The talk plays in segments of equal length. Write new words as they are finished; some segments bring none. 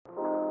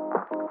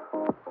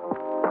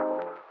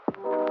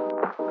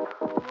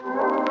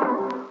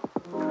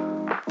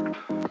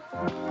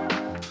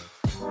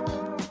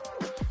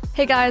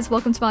Hey guys,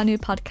 welcome to our new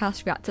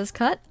podcast, Reactors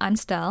Cut. I'm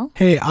Stell.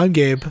 Hey, I'm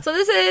Gabe. So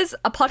this is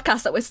a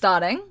podcast that we're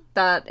starting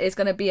that is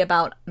going to be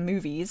about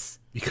movies.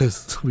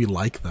 Because we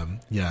like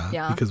them.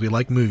 Yeah. Because we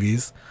like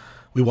movies.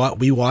 We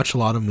watch a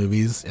lot of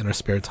movies in our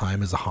spare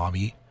time as a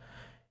hobby.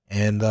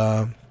 And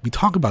we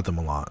talk about them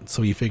a lot.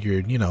 So we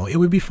figured, it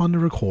would be fun to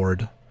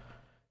record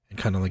and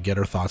kind of like get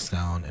our thoughts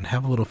down and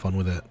have a little fun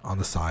with it on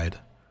the side,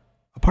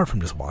 apart from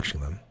just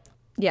watching them.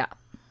 Yeah.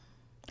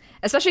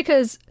 Especially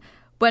because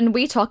when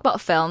we talk about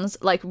films,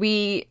 like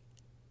we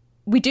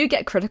do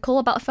get critical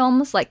about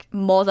films, like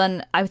more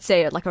than I would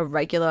say like a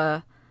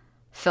regular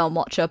film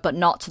watcher, but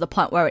not to the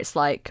point where it's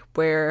like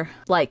we're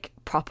like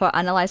proper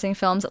analyzing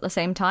films at the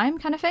same time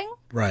kind of thing.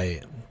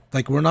 Right.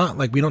 Like we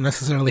don't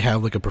necessarily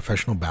have like a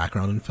professional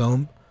background in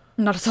film.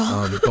 Not at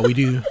all.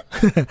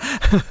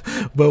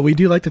 But we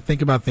do like to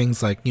think about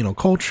things like,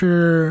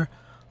 culture,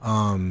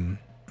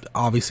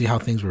 obviously how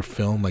things were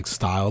filmed, like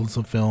styles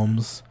of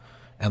films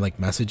and like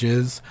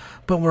messages,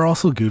 but we're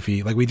also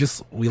goofy. Like we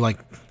like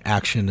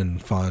action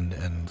and fun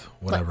and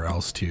whatever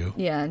else too.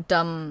 Yeah,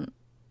 dumb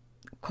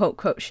quote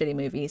shitty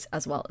movies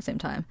as well at the same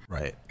time.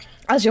 Right.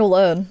 As you'll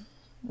learn.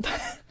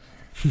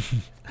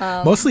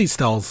 Mostly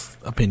Stell's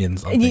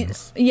opinions on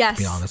things. Yes.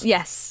 To be honest.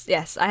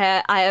 Yes.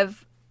 I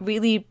have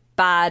really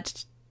bad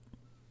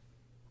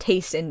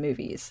taste in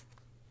movies.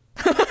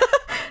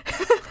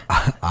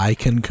 I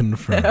can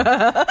confirm.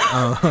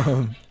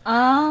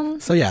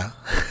 So yeah.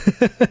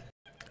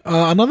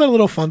 Another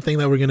little fun thing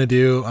that we're gonna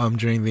do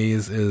during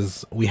these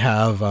is we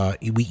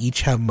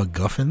each have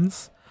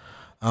MacGuffins,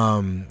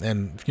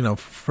 and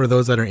for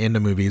those that are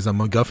into movies, a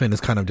MacGuffin is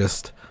kind of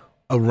just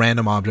a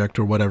random object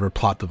or whatever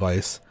plot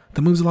device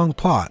that moves along the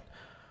plot.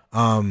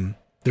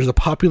 There's a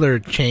popular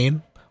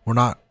chain. We're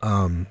not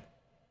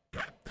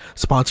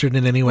sponsored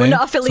in any way. We're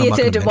not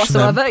affiliated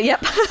whatsoever.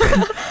 Yep.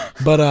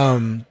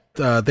 But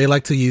they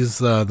like to use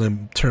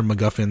the term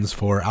MacGuffins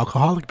for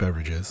alcoholic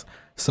beverages.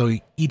 So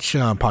each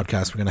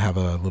podcast, we're going to have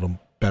a little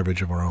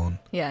beverage of our own.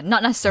 Yeah,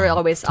 not necessarily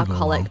always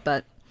alcoholic,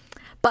 but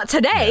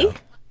today,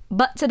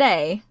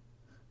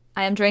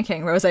 I am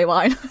drinking rosé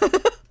wine.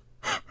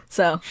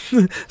 So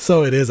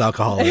it is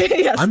alcoholic.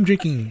 Yes. I'm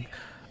drinking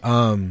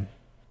a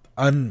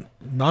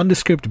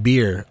nondescript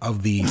beer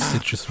of the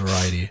citrus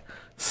variety.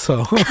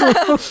 So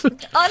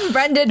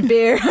unbranded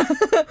beer.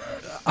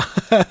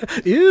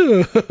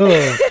 Ew.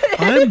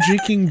 I'm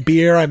drinking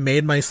beer I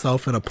made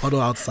myself in a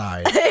puddle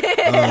outside.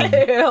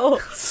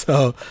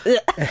 So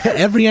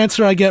every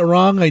answer I get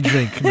wrong, I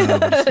drink. No,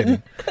 I'm just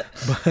kidding.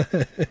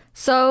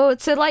 So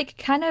to like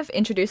kind of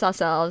introduce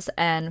ourselves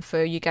and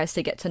for you guys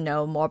to get to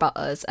know more about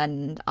us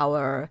and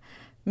our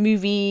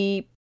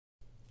movie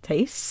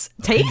tastes.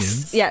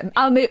 Yeah,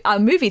 our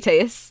movie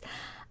tastes.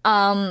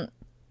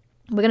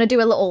 We're gonna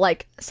do a little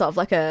like sort of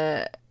like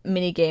a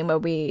mini game where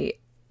we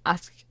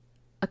ask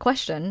a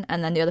question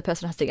and then the other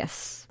person has to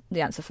guess the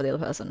answer for the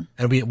other person.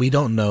 And we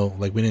don't know,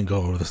 like we didn't go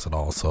over this at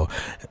all, so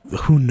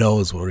who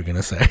knows what we're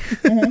gonna say.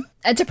 Mm-hmm.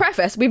 And to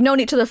preface, we've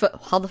known each other for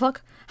how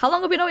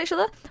long have we known each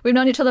other? We've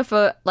known each other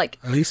for like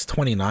at least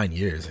 29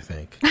 years, I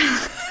think.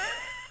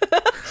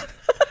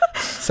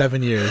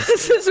 7 years.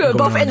 Since we were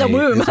both in the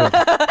womb.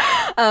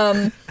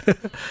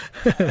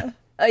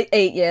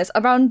 8 years,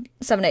 around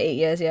 7 or 8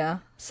 years, yeah.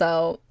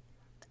 So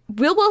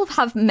we will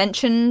have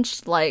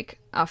mentioned like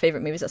our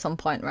favorite movies at some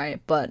point,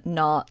 right? But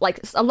not like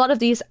a lot of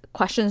these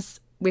questions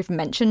we've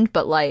mentioned,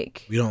 but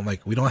like we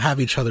don't have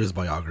each other's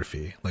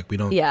biography. Like we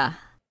don't. Yeah.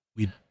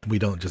 We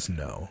don't just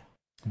know.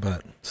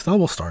 But still,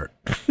 we'll start.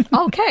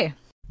 Okay.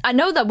 I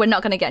know that we're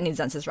not going to get any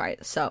answers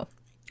right, so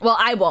well,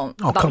 I won't.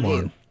 Oh, come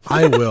on.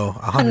 I will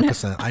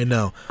 100%. I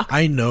know. Okay.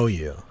 I know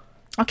you.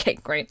 Okay,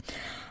 great.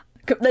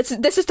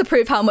 This is to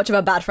prove how much of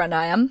a bad friend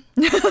I am.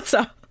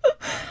 So,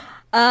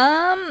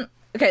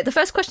 okay, the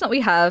first question that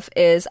we have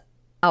is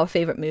our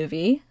favorite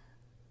movie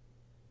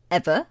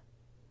ever.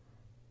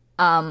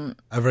 I've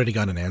already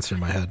got an answer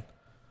in my head.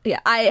 Yeah,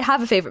 I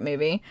have a favorite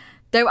movie.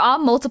 There are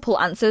multiple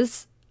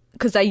answers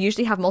because I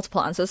usually have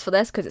multiple answers for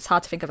this because it's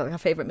hard to think of like a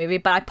favorite movie.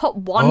 But I put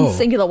one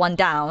singular one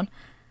down.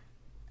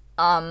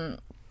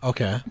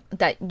 Okay.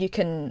 That you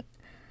can,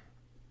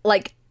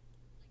 like,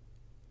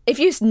 if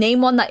you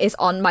name one that is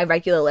on my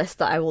regular list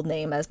that I will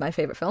name as my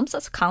favorite films,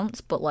 that counts.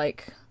 But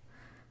like,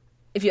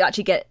 if you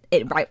actually get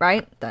it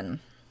right, then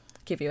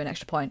I'll give you an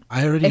extra point.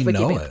 I already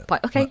know it.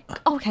 Okay,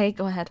 okay,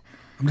 go ahead.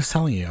 I'm just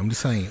telling you.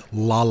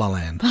 La La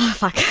Land. Oh,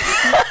 fuck.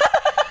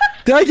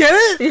 Did I get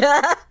it?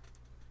 Yeah.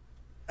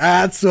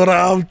 That's what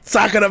I'm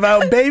talking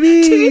about,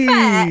 baby.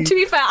 To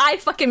be fair, I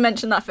fucking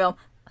mention that film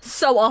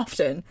so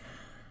often.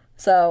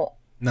 So.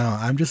 No,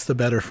 I'm just a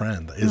better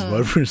friend, is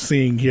what we're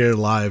seeing here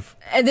live.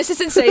 And this is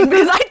insane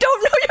because I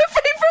don't know your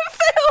favorite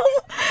film.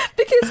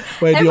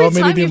 Because wait, do you want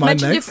me to do mine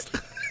next?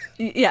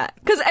 Yeah,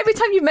 because every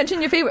time you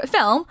mention your favorite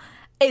film,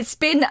 it's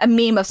been a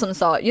meme of some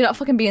sort. You're not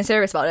fucking being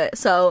serious about it.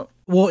 So.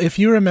 Well, if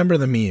you remember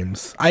the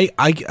memes, I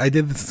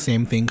did the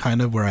same thing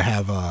kind of where I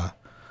have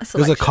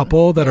there's a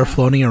couple that are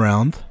floating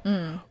around.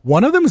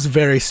 One of them is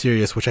very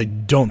serious, which I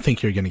don't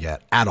think you're going to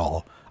get at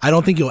all. I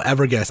don't think you'll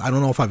ever guess. I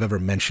don't know if I've ever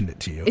mentioned it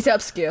to you. Is it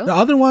obscure? The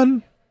other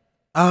one,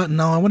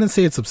 No, I wouldn't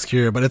say it's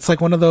obscure, but it's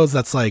like one of those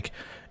that's like,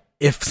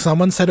 if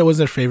someone said it was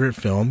their favorite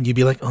film, you'd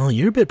be like, oh,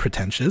 you're a bit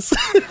pretentious.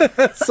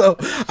 So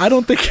I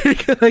don't think you're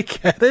gonna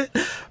get it.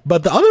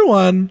 But the other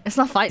one, it's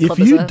not Fight Club,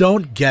 if you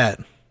don't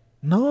get,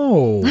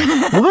 no,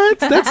 what?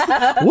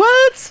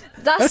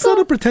 That's not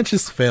a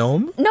pretentious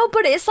film. No,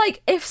 but it's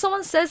like if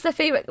someone says their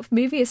favorite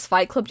movie is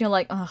Fight Club, you're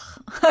like, ugh,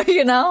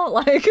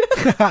 like.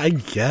 I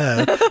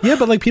guess, yeah,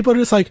 but like people are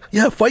just like,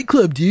 yeah, Fight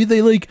Club, dude.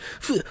 They like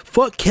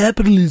fuck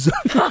capitalism,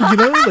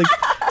 like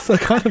so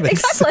it kind of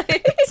makes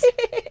exactly. sense.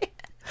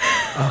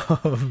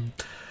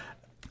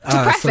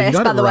 To preface,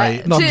 by the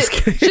way, no, I'm just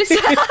kidding.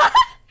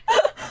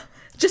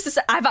 Just to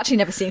say, I've actually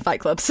never seen Fight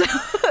Club, so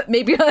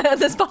maybe on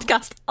this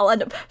podcast I'll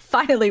end up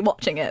finally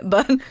watching it.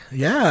 But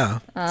yeah,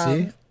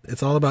 see,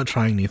 it's all about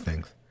trying new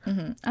things.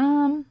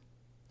 Mm-hmm.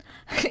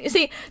 You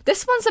see,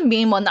 this one's a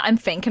mean one that I'm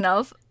thinking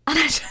of,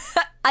 and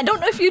I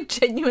don't know if you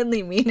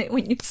genuinely mean it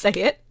when you say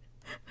it.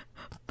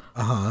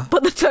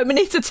 But the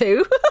Terminator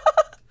 2.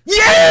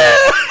 Yeah,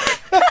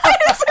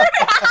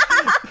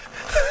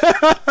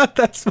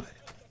 that's.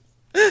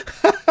 You're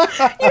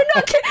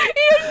not kidding.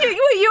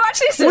 You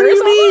actually serious?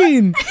 What do you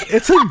mean?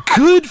 It's a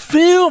good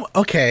film.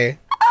 Okay.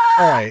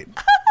 All right.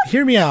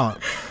 Hear me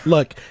out.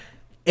 Look,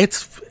 it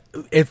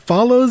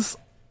follows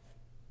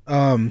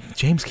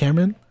James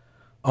Cameron.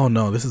 Oh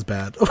no, this is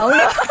bad. Oh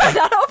no.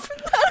 I don't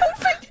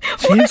think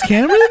James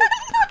Cameron?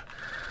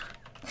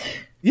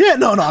 Yeah,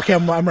 no, okay,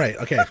 I'm right.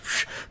 Okay.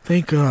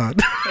 Thank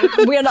God.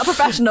 We are not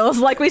professionals,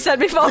 like we said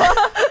before.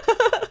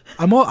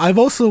 I've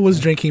also was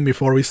drinking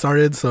before we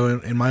started, so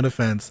in my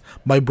defense,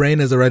 my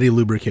brain is already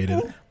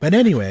lubricated. But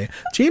anyway,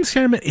 James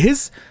Cameron,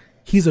 he's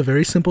a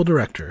very simple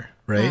director,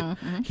 right?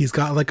 Mm-hmm. He's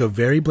got like a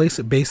very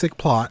basic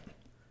plot,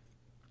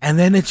 and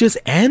then it just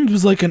ends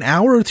with like an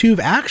hour or two of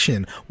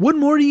action. What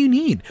more do you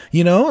need?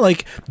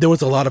 Like there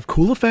was a lot of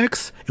cool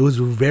effects. It was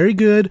very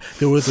good.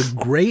 There was a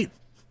great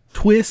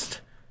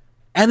twist.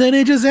 And then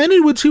it just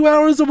ended with 2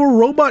 hours of a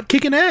robot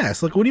kicking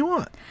ass. Like, what do you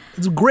want?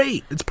 It's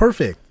great. It's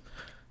perfect.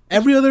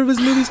 Every other of his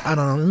movies, I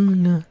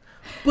don't know.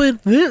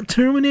 But the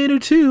Terminator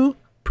 2,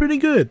 pretty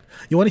good.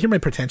 You want to hear my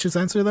pretentious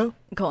answer, though?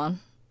 Go on.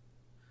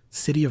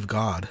 City of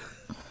God.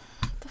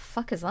 What the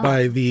fuck is that?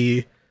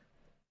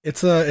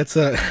 It's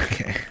a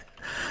okay.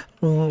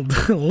 Well,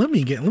 let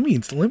me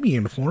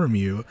inform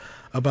you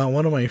about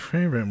one of my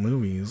favorite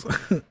movies.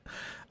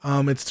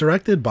 It's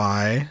directed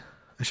by,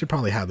 I should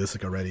probably have this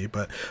already,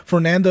 but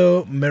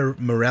Fernando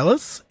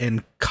Meirelles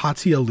and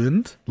Katia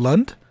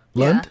Lund.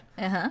 Yeah.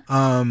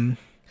 Uh-huh.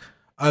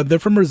 They're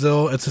from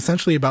Brazil. It's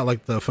essentially about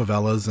like the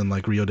favelas in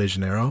like Rio de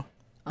Janeiro.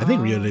 I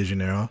think Rio de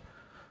Janeiro.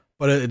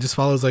 But it just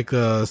follows like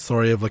the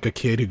story of like a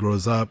kid who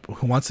grows up,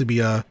 who wants to be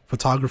a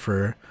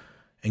photographer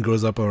and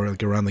grows up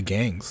like around the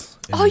gangs.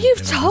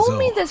 You've told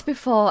me this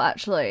before,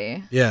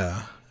 actually.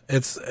 Yeah.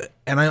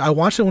 I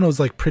watched it when I was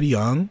like pretty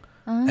young.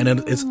 And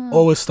it's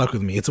always stuck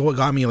with me. It's what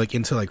got me like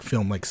into like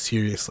film like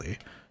seriously,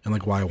 and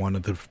like why I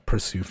wanted to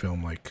pursue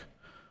film like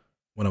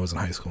when I was in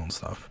high school and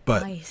stuff.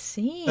 But I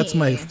see. That's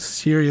my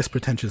serious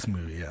pretentious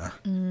movie. Yeah.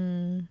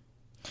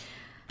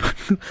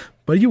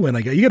 But you win.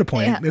 You get a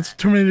point. Yeah. It's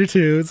Terminator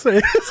 2.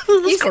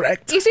 It's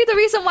correct. You see, the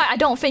reason why I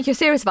don't think you're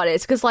serious about it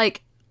is because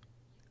like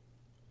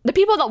the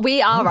people that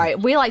we are,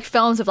 right? We like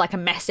films with like a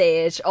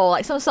message or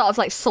like some sort of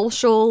like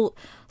social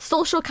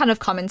kind of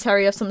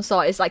commentary of some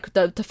sort is like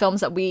the films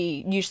that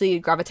we usually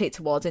gravitate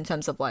towards in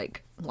terms of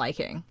like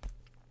liking.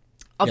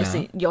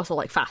 Obviously, you're also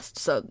like Fast,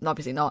 so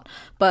obviously not.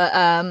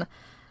 But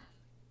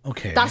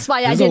okay, that's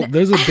why I didn't.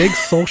 There's a big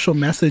social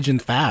message in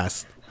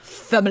Fast.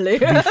 Family.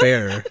 To be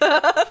fair,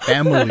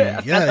 family.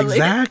 Yeah, family.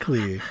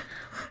 Exactly.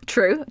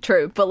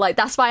 True. But like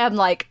that's why I'm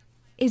like,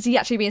 is he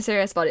actually being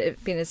serious about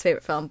it being his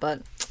favorite film?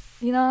 But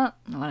you know,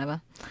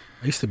 whatever.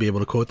 I used to be able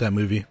to quote that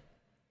movie.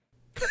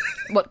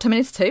 What,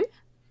 Terminator 2?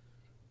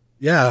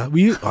 Yeah,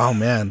 oh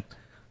man.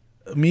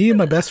 Me and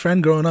my best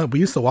friend growing up, we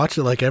used to watch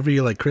it like every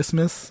like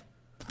Christmas,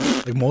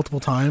 like multiple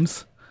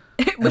times.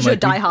 It was your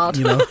Die Hard.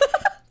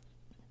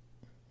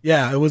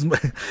 Yeah, it was.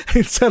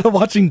 Instead of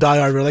watching Die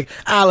Hard, we're like,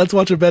 let's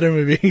watch a better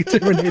movie,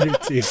 Terminator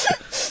 2.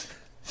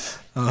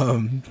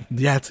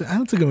 Yeah, it's a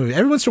good movie.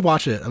 Everyone should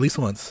watch it at least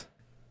once.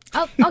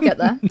 I'll get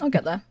there.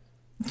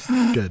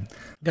 Good.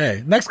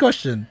 Okay, next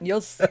question.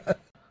 Yes.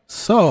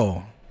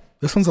 So,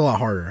 this one's a lot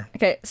harder.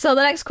 Okay, so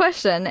the next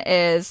question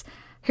is,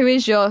 who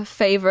is your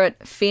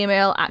favorite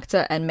female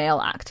actor and male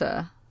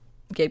actor?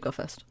 Gabe, go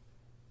first.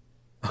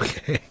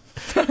 Okay.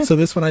 So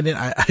this one I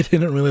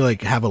didn't really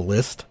like have a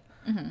list,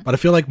 but I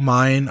feel like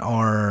mine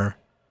are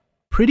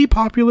pretty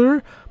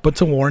popular. But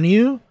to warn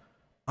you,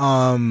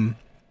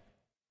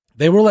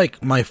 they were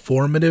like my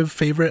formative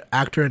favorite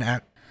actor and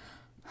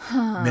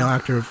male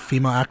actor,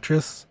 female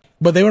actress.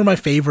 But they were my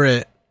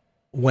favorite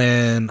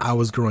when I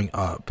was growing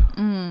up.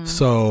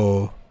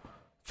 So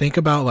think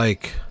about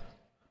like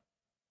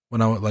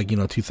when I was like,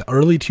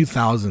 early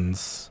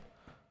 2000s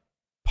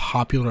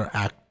popular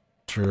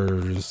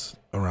actors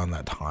around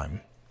that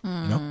time,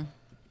 And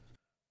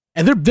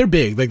they're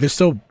big. Like they're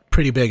still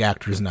pretty big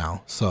actors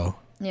now. So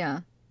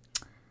yeah.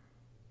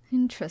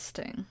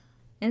 Interesting.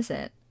 Is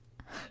it?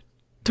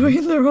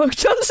 Dwayne The Rock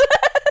Johnson.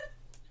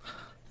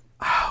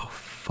 Oh,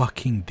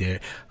 fucking dare.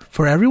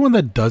 For everyone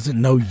that doesn't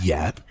know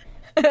yet,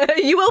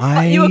 you will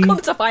come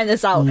to find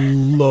this out.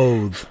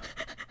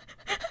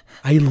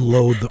 I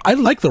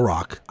like The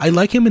Rock. I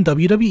like him in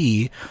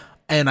WWE,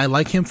 and I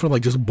like him for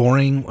like just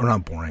boring, or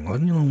not boring,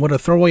 like, what a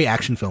throwaway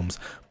action films.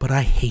 But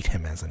I hate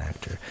him as an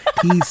actor.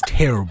 He's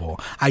terrible.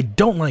 I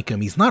don't like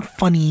him. He's not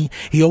funny.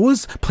 He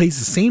always plays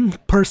the same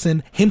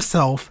person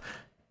himself.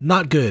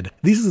 Not good.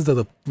 This is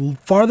the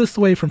farthest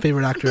away from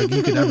favorite actor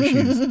you could ever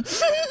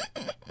choose.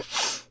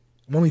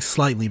 I'm only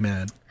slightly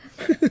mad.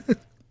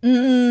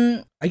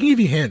 I can give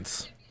you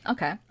hints.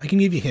 Okay. I can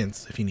give you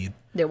hints if you need.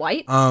 They're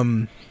white?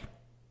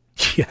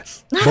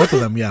 Yes. Both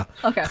of them, yeah.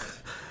 Okay.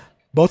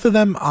 Both of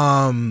them,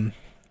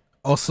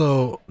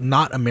 also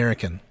not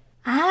American.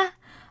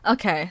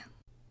 Okay.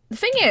 The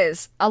thing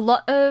is, a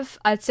lot of,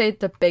 I'd say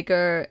the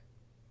bigger,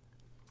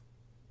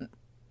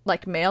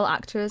 like, male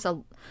actors are,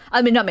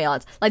 I mean, not male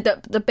actors, like,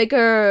 the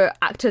bigger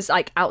actors,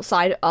 like,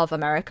 outside of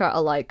America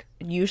are, like,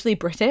 usually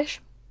British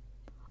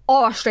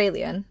or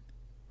Australian.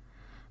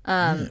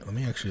 Let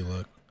me actually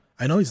look.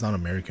 I know he's not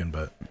American,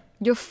 but...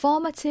 Your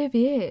formative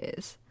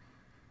years.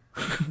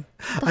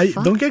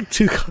 Don't get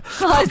too...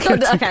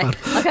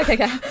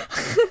 Okay.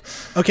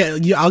 Okay,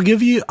 yeah, I'll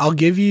give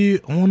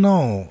you... Oh,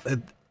 no.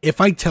 If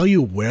I tell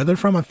you where they're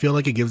from, I feel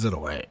like it gives it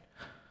away.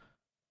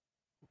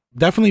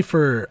 Definitely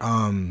for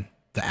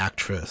the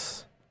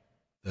actress,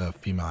 the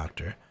female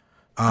actor.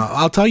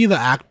 I'll tell you the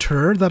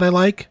actor that I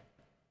like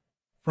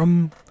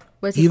from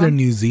either from?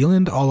 New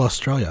Zealand or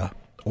Australia.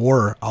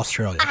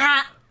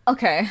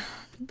 Okay.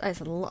 That is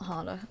a lot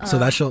harder. So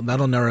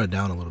that'll narrow it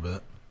down a little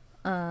bit.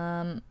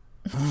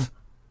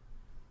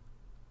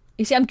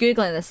 You see, I'm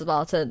Googling this as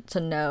well to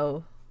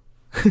know.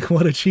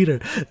 What a cheater.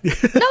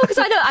 No, because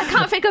I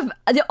can't think of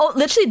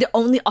literally the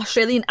only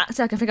Australian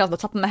actor I can think of off the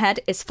top of my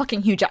head is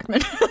fucking Hugh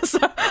Jackman.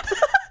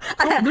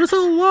 There's a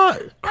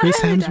lot. Chris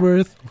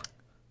Hemsworth.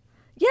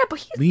 Yeah, but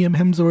Liam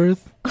Hemsworth.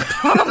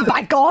 Oh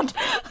my god.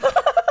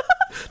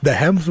 The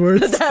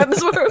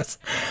Hemsworths.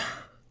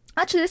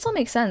 Actually, this all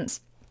makes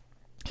sense.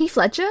 Heath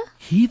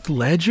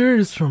Ledger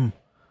is from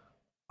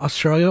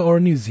Australia or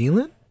New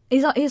Zealand?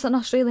 He's an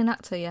Australian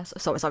actor, yes.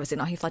 So it's obviously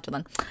not Heath Ledger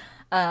then.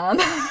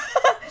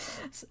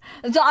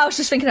 So I was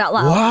just thinking out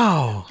loud.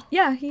 Wow.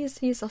 Yeah,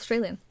 he's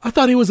Australian. I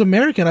thought he was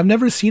American. I've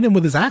never seen him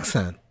with his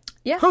accent.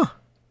 Yeah. Huh.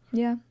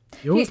 Yeah.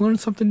 You always learn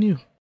something new.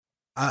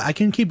 I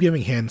can keep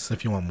giving hints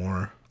if you want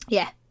more.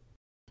 Yeah.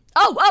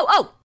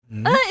 Oh.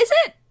 Is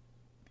it?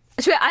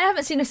 Actually, I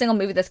haven't seen a single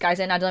movie this guy's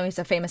in. I don't know if he's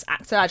a famous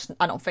actor.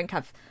 I don't think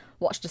I've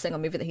watched a single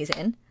movie that he's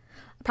in.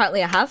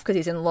 Apparently I have, because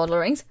he's in Lord of the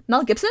Rings.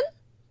 Mel Gibson?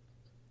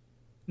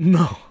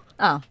 No.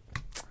 Oh.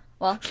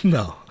 Well.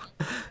 No.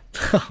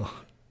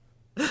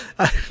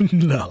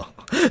 No.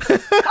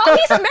 Oh,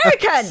 he's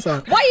American!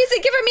 Sorry. Why is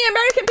he giving me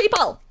American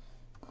people?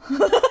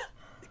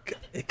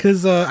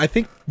 Because I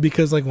think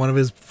like one of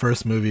his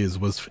first movies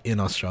was in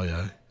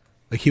Australia.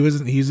 Like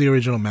he's the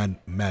original Mad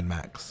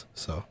Max.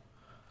 So.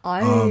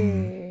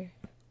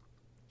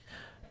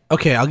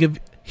 Okay,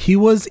 he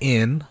was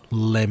in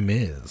Les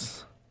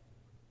Mis.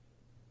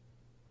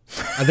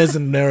 That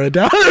doesn't narrow it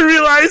down. I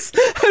realize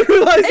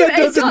that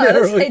doesn't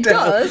narrow it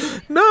down.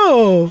 Does.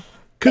 No,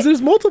 because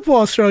there's multiple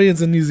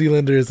Australians and New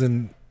Zealanders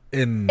in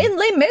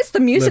Les Mis, the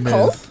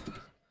musical.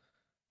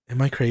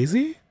 Am I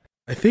crazy?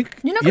 I think.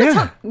 You're not going to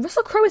tell.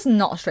 Russell Crowe is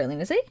not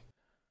Australian, is he?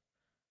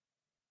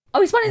 Oh,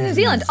 he's born in New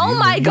Zealand. Oh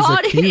my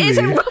god, it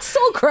isn't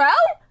Russell Crowe?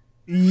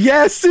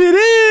 Yes, it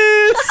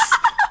is.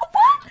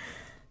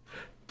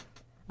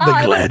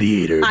 The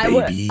Gladiator,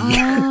 baby.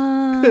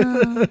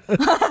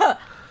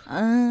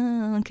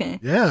 Okay.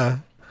 Yeah.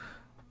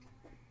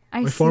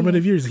 My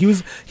formative years. He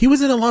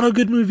was in a lot of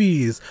good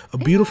movies. A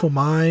Beautiful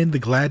Mind, The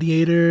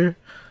Gladiator.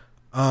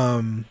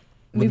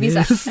 Movies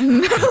that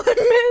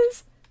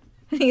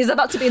he's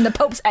about to be in the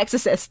Pope's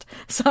Exorcist.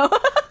 So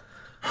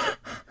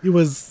he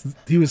was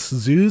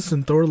Zeus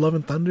in Thor: Love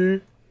and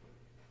Thunder.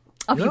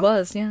 Oh, yeah. He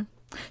was, yeah.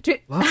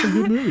 Lots of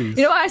good movies.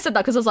 You know why I said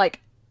that? Because I was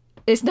like,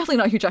 it's definitely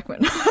not Hugh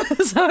Jackman.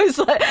 So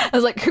I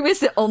was like, who is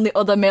the only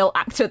other male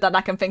actor that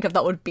I can think of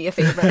that would be a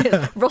favorite?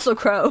 It's Russell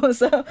Crowe.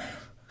 So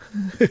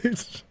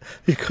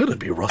it couldn't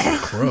be Russell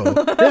Crowe.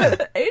 Yeah.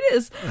 It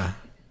is. Yeah.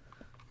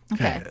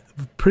 Okay.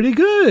 Pretty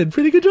good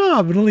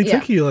job. It only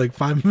took you like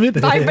 5 minutes.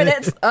 5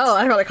 minutes. Oh,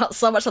 I gotta cut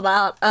so much of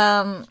that.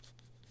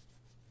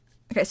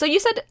 Okay, so you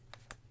said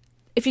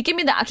if you give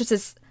me the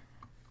actress's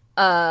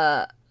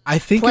I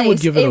think place, it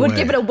would give it away. It would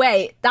give it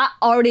away. That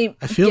already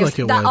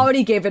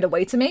already gave it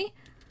away to me.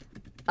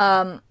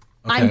 I'm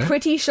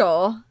pretty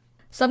sure.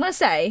 So I'm gonna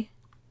say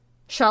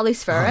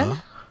Charlize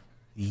Theron.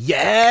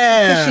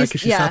 Yeah, because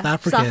she's South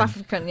African. South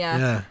African,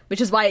 yeah. Which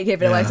is why it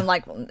gave it away. So I'm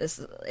like,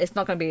 it's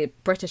not gonna be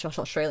British or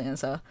Australian.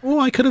 So. Well,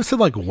 I could have said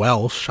like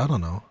Welsh. I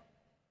don't know.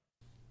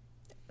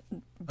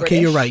 British.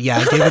 Okay, you're right. Yeah,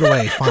 I gave it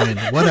away. Fine,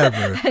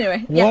 whatever.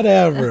 Anyway,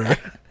 whatever.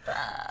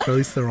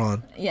 Charlize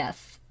Theron.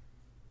 Yes.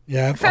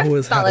 Yeah, I've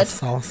always had a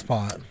soft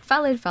spot.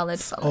 Valid.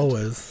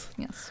 Always.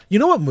 Yes. You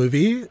know what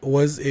movie it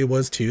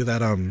was too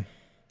that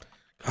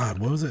God,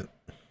 what was it?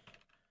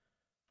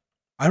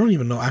 I don't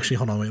even know. Actually,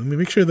 hold on. Wait, let me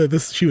make sure that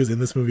she was in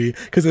this movie.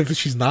 Because if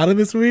she's not in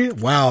this movie,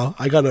 wow,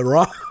 I got it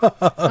wrong.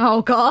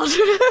 Oh, God.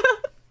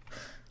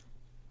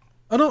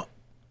 Oh, no.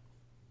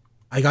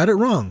 I got it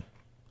wrong.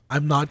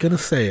 I'm not going to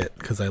say it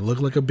because I look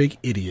like a big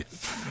idiot.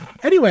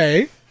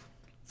 Anyway,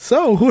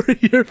 so who are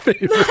your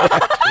favorite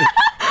actors?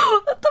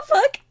 What the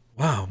fuck?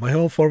 Wow, my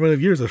whole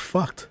formative years are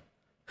fucked.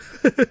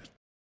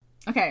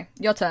 Okay,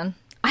 your turn.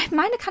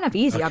 Mine are kind of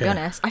easy, I'll be Okay.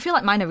 honest. I feel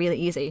like mine are really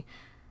easy.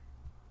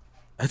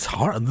 It's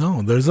hard.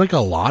 No, there's like a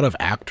lot of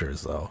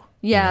actors, though.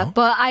 Yeah, you know?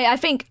 but I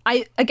think,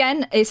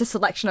 again, it's a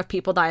selection of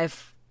people that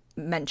I've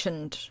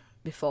mentioned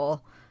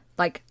before.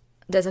 Like,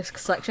 there's a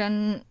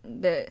selection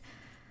that...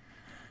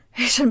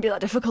 It shouldn't be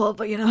that difficult,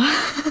 but you know.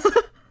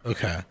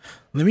 Okay.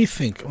 Let me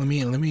think. Let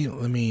me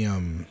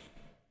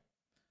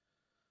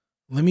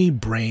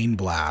brain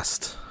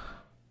blast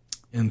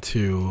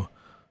into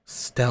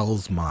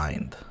Stell's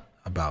mind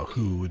about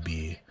who would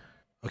be.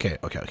 Okay.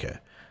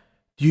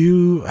 Do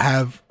you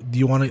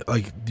want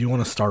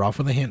to start off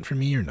with a hint for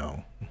me or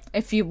no?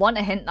 If you want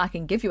a hint, I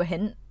can give you a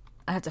hint.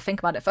 I have to think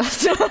about it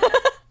first.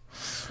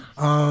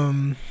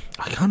 I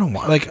kind of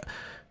want, like,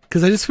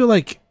 because I just feel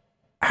like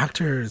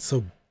actor is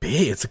so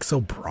big. It's like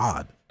so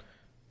broad.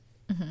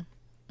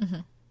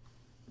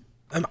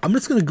 I'm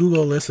just gonna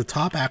Google a list of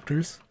top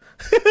actors.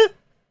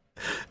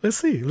 Let's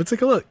see. Let's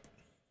take a look.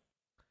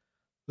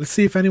 Let's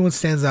see if anyone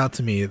stands out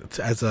to me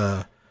as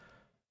a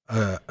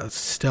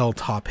Stell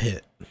top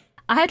hit.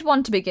 I had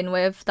one to begin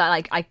with that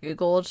like I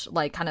googled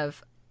like kind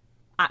of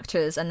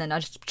actors, and then I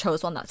just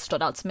chose one that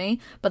stood out to me.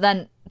 But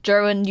then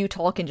during you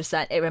talking just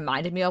said it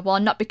reminded me of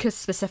one, not because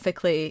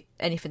specifically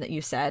anything that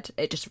you said.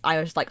 I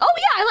was like, oh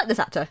yeah, I like this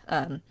actor.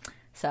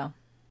 So I'm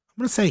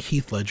gonna say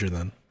Heath Ledger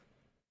then.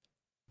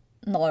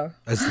 No.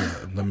 As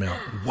the male.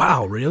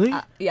 Wow, really?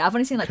 Yeah, I've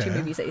only seen like 2 Okay.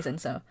 movies that he's in,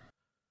 so.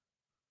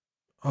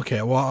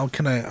 Okay, well, I'm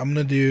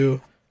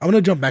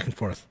gonna jump back and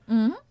forth.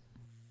 Mm-hmm.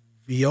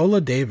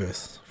 Viola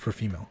Davis for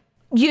female.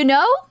 You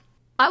know,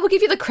 I will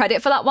give you the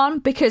credit for that one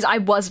because I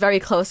was very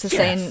close to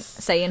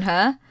saying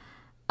her.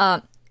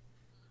 Who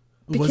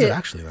was it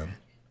actually then?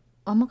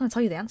 I'm not going to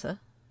tell you the answer.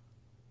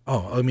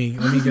 Oh, let me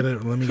get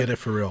it. Let me get it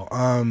for real.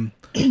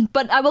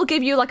 But I will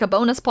give you like a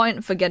bonus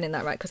point for getting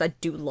that right because I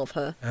do love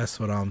her. That's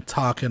what I'm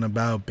talking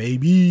about,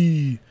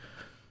 baby.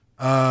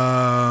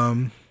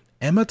 Emma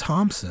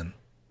Thompson.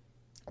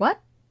 What?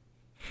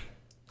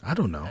 I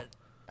don't know.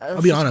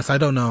 I'll be honest. I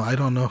don't know. I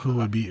don't know who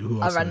would be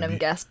who else. A random would be.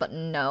 guess, but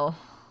no.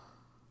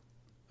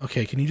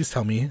 Okay, can you just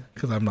tell me?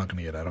 Because I'm not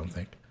gonna get it. I don't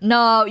think.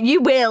 No,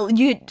 you will.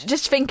 You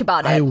just think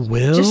about it. I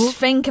will. Just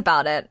think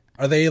about it.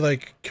 Are they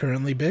like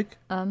currently big?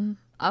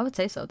 I would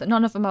say so.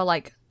 None of them are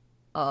like,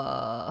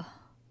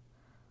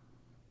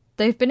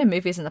 they've been in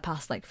movies in the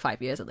past like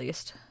 5 years at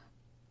least.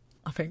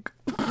 I think.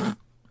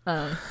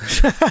 Anne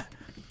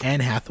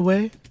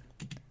Hathaway.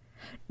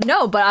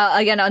 No, but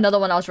again, another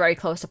one I was very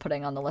close to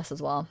putting on the list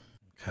as well.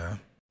 Okay.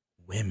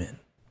 Women.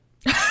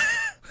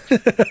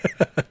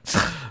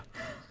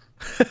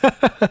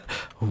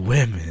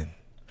 Women.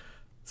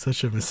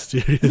 Such a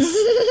mysterious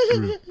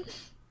group.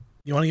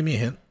 You want to give me a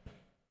hint?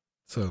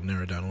 So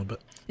narrow it down a little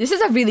bit. This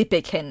is a really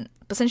big hint,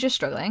 but since you're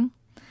struggling,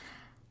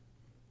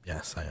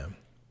 Yes, I am.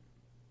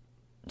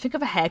 think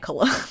of a hair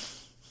color.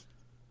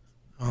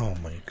 Oh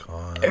my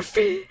god.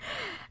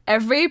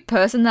 Every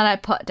person that I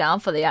put down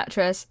for the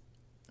actress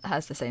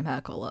has the same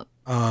hair color.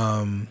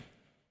 I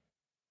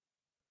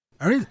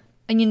already.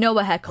 And you know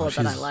what hair color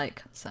that I she's-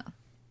 like, so.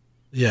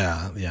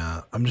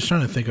 Yeah. I'm just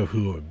trying to think of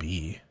who it would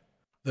be.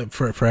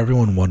 For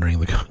everyone wondering,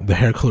 the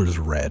hair color is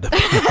red.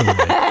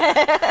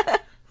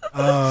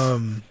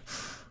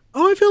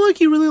 Oh, I feel like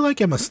you really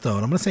like Emma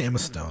Stone. I'm gonna say Emma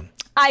Stone.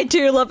 I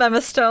do love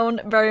Emma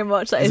Stone very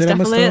much. That Is is it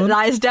Emma Stone?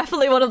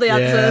 definitely one of the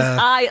answers. Yeah.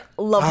 I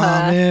love Oh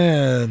her.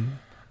 man,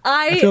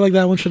 I feel like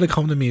that one should have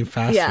come to me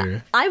faster.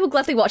 Yeah, I will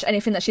gladly watch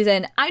anything that she's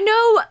in. I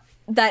know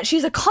that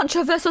she's a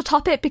controversial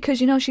topic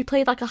because, you know, she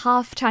played like a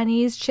half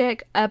Chinese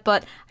chick,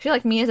 but I feel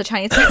like me as a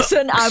Chinese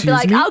person, I'd be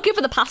like, me? I'll give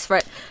her the pass for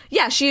it.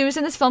 Yeah, she was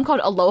in this film called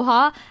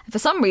Aloha, and for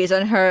some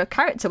reason her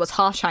character was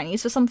half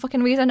Chinese for some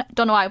fucking reason.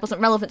 Don't know why. It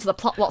wasn't relevant to the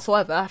plot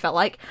whatsoever, I felt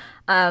like.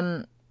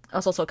 It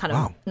was also kind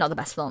of not the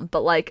best film,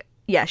 but like,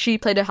 yeah, she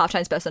played a half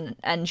Chinese person,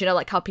 and you know,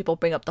 like how people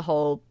bring up the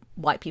whole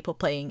white people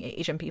playing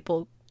Asian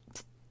people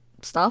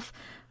stuff.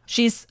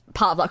 She's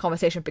part of that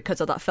conversation because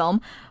of that film.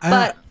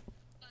 But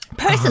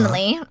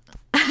personally,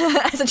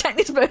 as a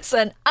Chinese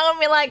person, I'm gonna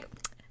be like,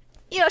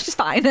 you know, she's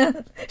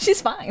fine.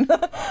 She's fine.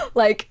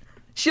 Like,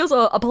 she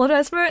also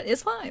apologized for it.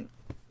 It's fine.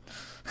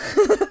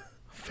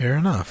 Fair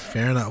enough.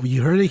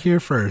 You heard it here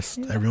first,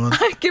 everyone.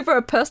 I give her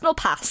a personal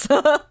pass.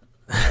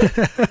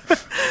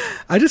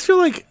 I just feel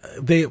like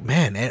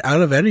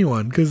out of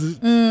anyone, because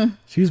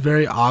she's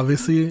very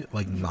obviously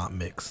like not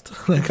mixed.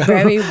 Like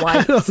Very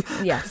white.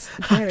 Yes.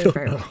 Very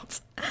white.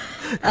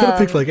 I don't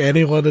think like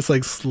anyone that's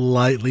like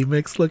slightly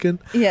mixed looking.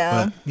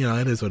 Yeah. But you know,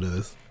 it is what it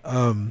is.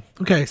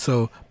 Okay,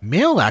 so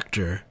male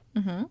actor,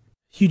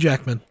 Hugh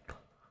Jackman.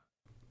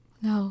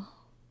 No.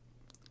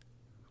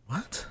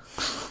 What?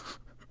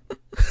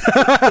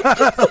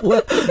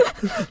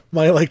 What?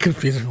 My like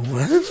confusion.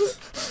 What?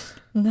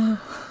 No.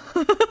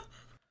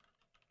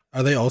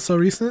 Are they also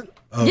recent?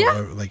 Oh, Yeah.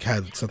 or, like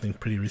had something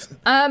pretty recent?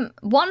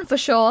 One for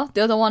sure.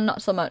 The other one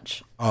not so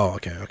much. Oh,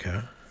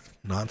 okay.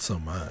 Not so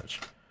much.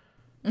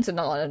 So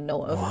not that I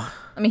know of.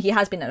 I mean, he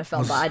has been in a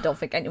film, but I don't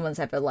think anyone's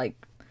ever like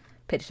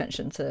paid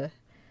attention to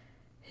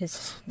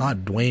his. Not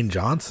Dwayne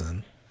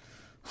Johnson.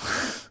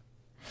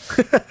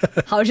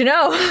 How'd you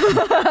know?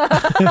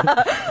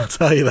 I'll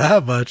tell you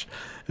that much.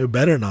 It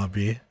better not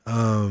be.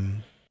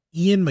 Ian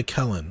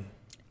McKellen.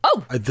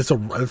 Oh, This is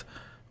a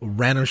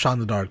random shot in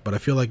the dark, but I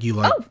feel like you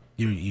like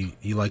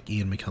you like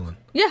Ian McKellen.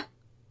 yeah.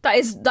 That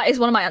is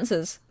one of my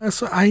answers.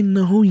 That's what I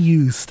know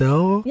you,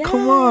 Stell. Yeah.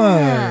 Come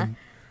on.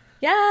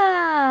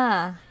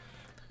 Yeah.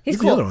 He's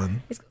Who's cool. the other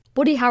one? He's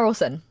Woody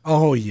Harrelson.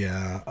 Oh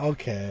yeah.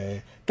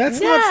 Okay.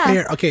 That's not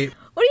fair. Okay.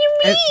 What do you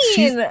mean?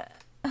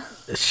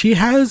 She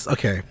has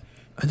okay.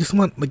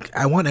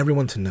 I want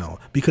everyone to know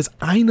because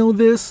I know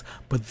this,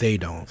 but they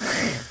don't.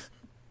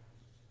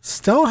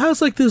 Stell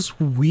has like this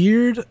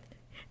weird.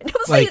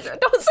 Don't say it's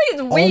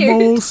weird.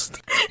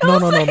 Almost. No.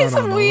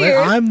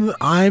 Weird. Like,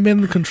 I'm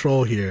in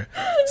control here.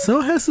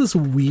 Stell has this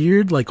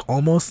weird, like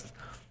almost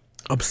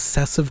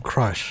obsessive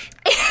crush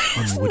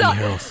on Woody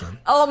Harrelson.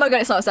 Oh my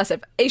god, it's not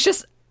obsessive. It's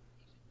just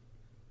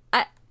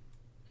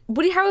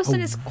Woody Harrelson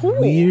is cool.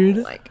 Weird.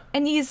 Like,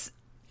 and He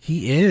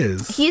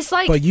is. He's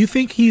like. But you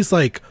think he's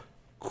like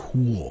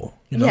cool?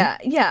 You know?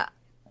 Yeah.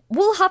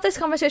 We'll have this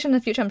conversation in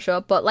the future, I'm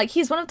sure. But like,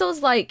 he's one of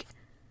those like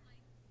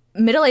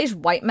middle-aged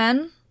white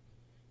men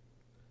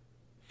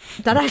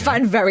that I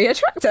find very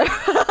attractive.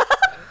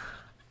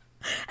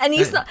 and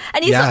he's not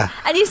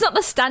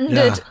the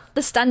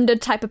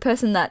standard type of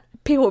person that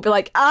people would be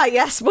like,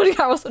 yes, Woody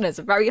Harrelson is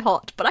very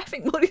hot. But I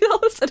think Woody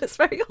Harrelson is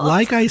very hot.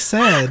 Like I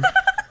said,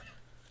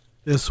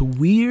 this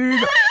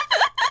weird,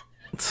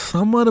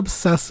 somewhat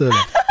obsessive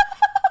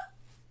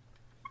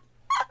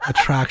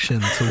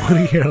attraction to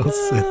Woody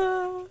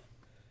Harrelson.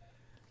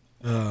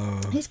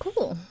 He's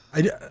cool.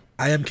 I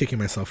am kicking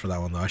myself for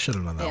that one though. I should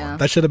have done that Yeah. one.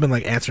 That should have been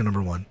like answer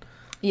number 1.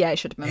 Yeah, it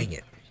should have been. Dang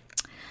it.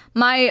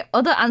 My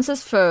other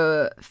answers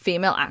for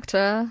female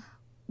actor,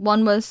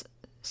 one was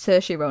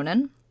Saoirse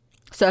Ronan.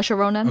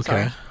 Okay.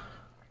 Sorry.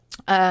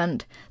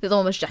 And the other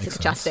one was Jessica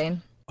Chastain.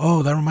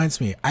 Oh, that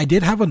reminds me. I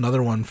did have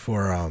another one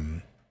for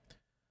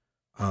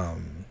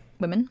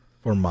Women?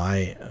 for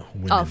my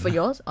women. Oh, for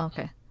yours? Oh,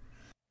 okay.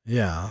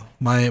 Yeah.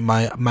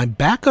 My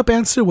backup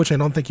answer, which I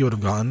don't think you would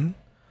have gotten,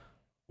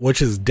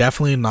 which is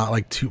definitely not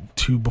like too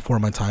before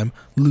my time,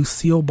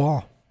 Lucille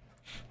Ball.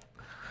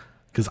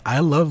 Because I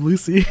love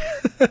Lucy.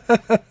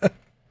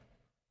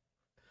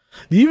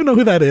 Do you even know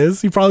who that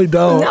is? You probably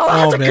don't. No, I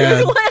have to man.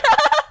 Google it.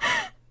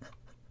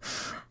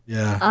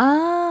 Yeah.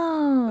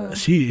 Oh.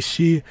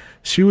 She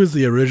was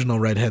the original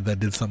redhead that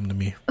did something to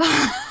me.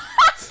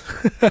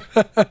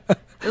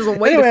 It was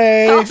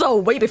also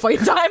way before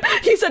your time.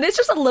 He said it's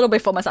just a little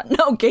before my time.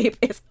 No, Gabe,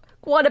 it's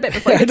quite a bit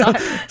before your time.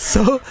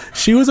 So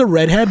she was a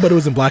redhead, but it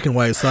was in black and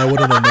white, so I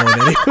wouldn't have known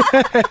anyway.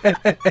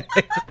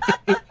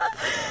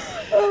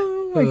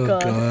 Oh my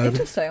god.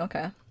 Interesting,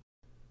 okay.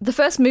 The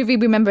first movie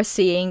we remember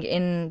seeing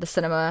in the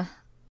cinema,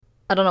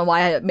 I don't know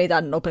why I made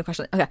that an open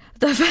question. Okay.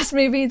 The first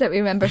movie that we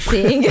remember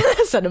seeing in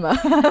the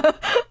cinema.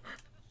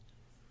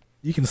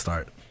 You can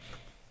start.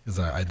 Because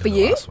I did For the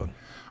you? last one.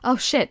 Oh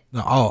shit.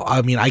 No,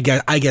 I mean, I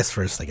guess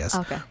first, I guess.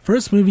 Okay.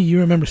 First movie you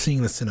remember seeing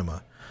in the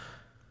cinema.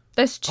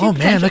 There's two Oh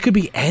man, that could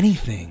be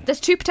anything. There's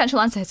two potential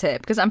answers here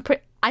because I'm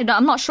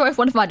not sure if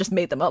one of them I just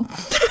made them up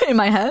in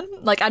my head.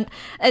 Like,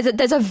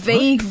 there's a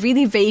vague,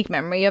 really vague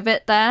memory of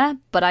it there,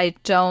 but I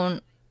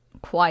don't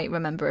quite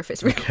remember if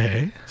it's real.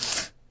 Okay.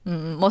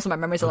 Most of my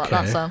memories are like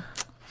that, so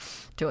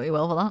do what you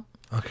will for that.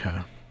 Okay.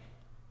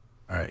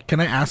 All right.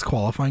 Can I ask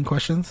qualifying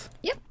questions?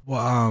 Yep.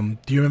 Well,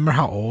 do you remember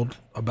how old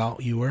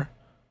about you were?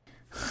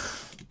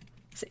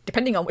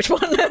 Depending on which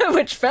one,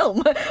 which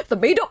film, the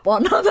made-up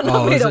one or the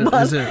not made-up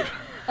one. Is it?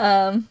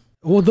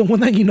 Well, the one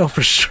that you know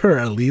for sure,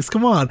 at least.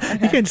 Come on, okay.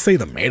 You can't just say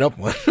the made-up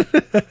one.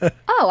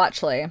 Oh,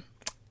 actually,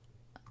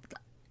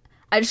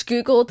 I just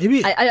googled.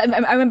 Maybe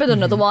I remembered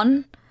another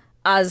one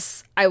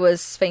as I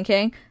was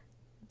thinking.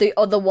 The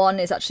other one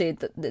is actually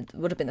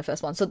would have been the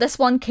first one. So this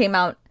one came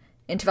out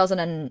in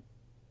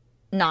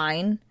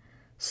 2009.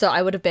 So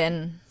I would have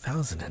been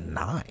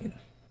 2009.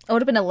 I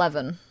would have been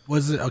 11.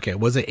 Was it okay?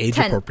 Was it age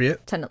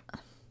appropriate? 10.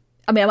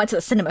 I mean, I went to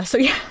the cinema, so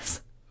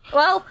yes.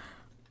 Well,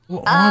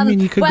 I mean,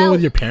 you could go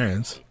with your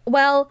parents.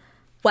 Well,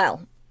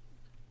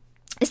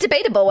 it's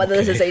debatable whether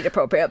this is age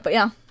appropriate, but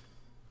yeah,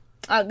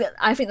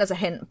 I think there's a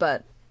hint.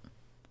 But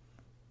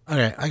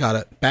okay, I got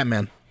it.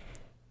 Batman,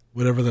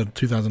 whatever the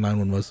 2009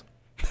 one was.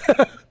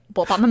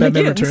 But Batman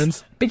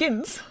Returns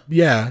begins.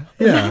 Yeah.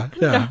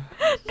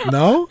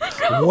 No?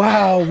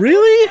 Wow,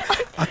 really?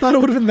 I thought it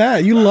would have been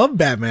that. You love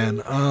Batman.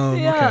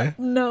 Okay.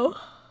 No.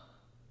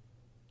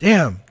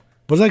 Damn.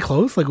 Was I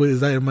close? Like,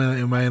 is that am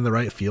I in the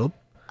right field?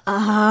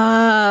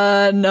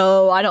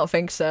 No, I don't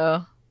think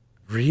so.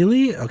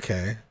 Really?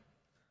 Okay.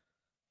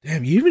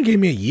 Damn, you even gave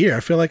me a year.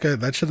 I feel like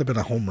that should have been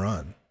a home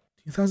run.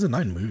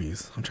 2009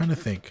 movies. I'm trying to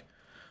think.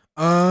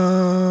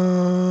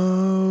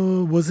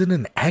 Was it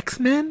an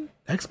X-Men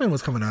X-Men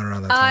was coming out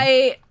around that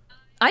time.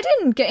 I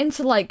didn't get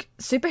into like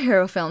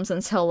superhero films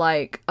until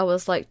like I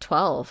was like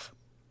 12.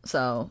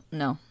 So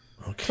no.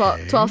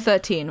 Okay. 12,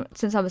 13,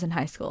 since I was in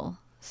high school.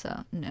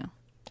 So no.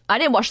 I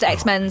didn't watch the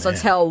X-Men's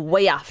until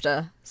way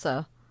after.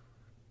 So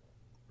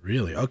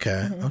really?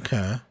 Okay.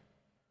 Okay.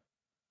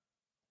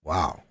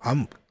 Wow.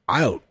 I'm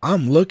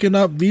looking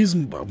up these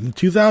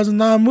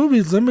 2009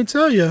 movies, let me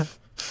tell you.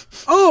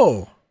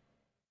 Oh.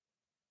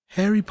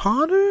 Harry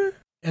Potter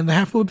and the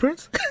Half-Blood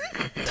Prince?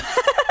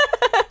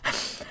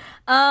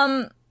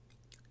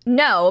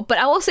 No, but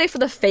I will say for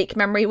the fake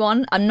memory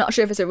one, I'm not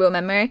sure if it's a real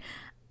memory.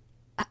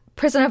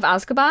 Prisoner of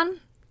Azkaban.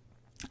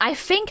 I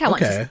think I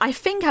went to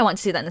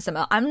see that in the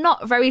cinema. I'm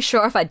not very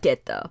sure if I did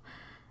though.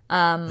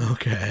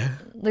 Okay.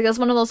 Like it's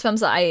one of those films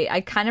that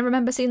I kind of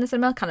remember seeing in the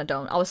cinema, kind of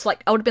don't. I would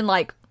have been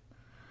like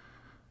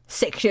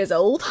 6 years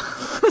old,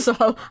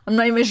 so I'm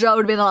not even sure I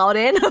would have been allowed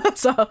in.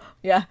 So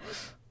yeah.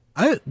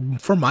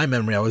 From my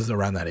memory, I was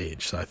around that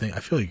age, so I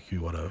feel like you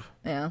would have.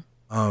 Yeah.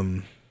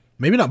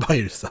 Maybe not by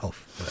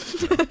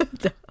yourself.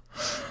 But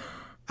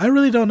I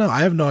really don't know.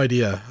 I have no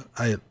idea.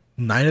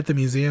 Night at the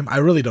Museum. I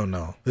really don't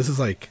know. This is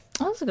like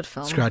that's a good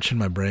film. Scratching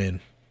my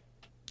brain.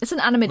 It's an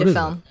animated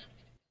film.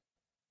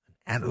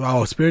 And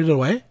Spirited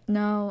Away?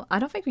 No, I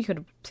don't think we could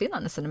have seen that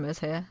in the cinemas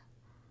here.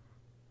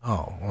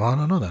 Oh, well, I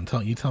don't know then.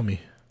 You tell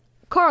me.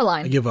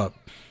 Coraline. I give up.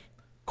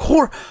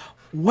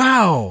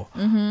 Wow.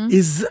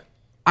 Mm-hmm.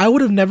 I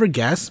would have never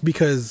guessed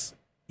because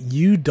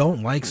you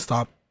don't like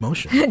stop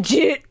motion.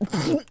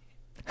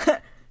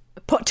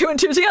 Put two and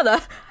two together.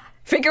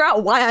 Figure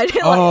out why I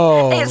didn't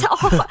like it.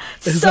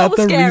 It's Is so that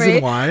the scary.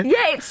 reason why?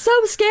 Yeah, it's so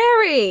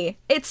scary.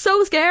 It's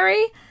so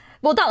scary.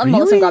 Well, that and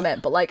Wallace and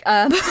Gromit, but like,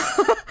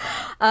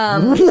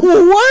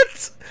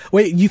 what?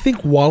 Wait, you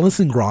think Wallace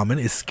and Gromit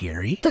is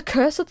scary? The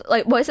Curse of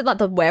what is it, like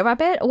the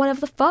Were-Rabbit or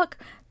whatever the fuck?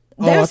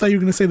 I thought you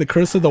were gonna say the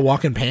Curse of the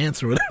Walking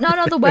Pants or whatever.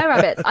 No, the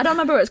Were-Rabbit. I don't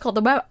remember what it's called.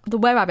 The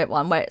Were-Rabbit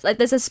one, where it's like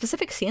there's a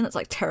specific scene that's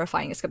like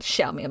terrifying. It's scared the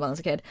shit out of me when I was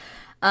a kid.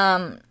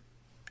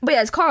 But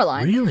yeah, it's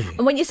Coraline. Really?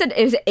 And when you said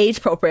it was age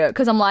appropriate,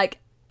 because I'm like,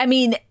 I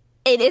mean,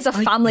 it is a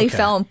family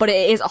film, but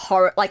it is a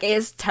horror. Like, it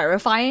is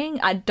terrifying.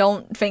 I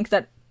don't think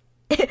that,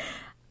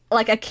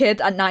 like, a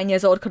kid at 9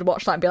 years old could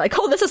watch that and be like,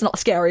 "Oh, this is not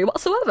scary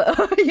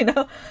whatsoever," you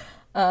know?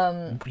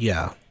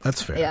 Yeah,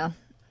 that's fair. Yeah.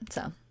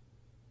 So.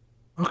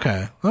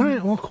 Okay. All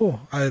right. Well, cool.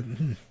 I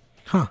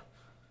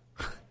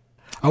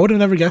would have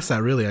never guessed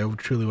that. Really, I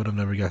truly would have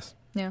never guessed.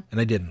 Yeah.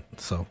 And I didn't.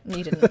 So.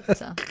 You didn't.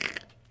 So.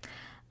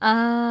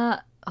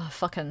 Oh,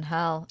 fucking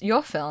hell.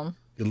 Your film.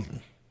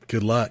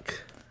 Good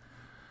luck.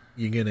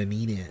 You're gonna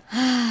need it.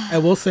 I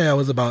will say I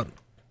was about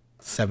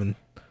seven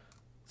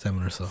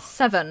or so.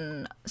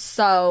 7.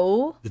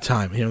 So. The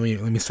time. Here,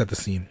 let me set the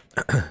scene.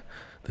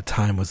 The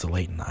time was the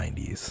late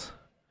 90s.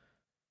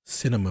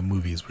 Cinema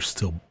movies were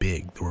still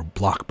big. There were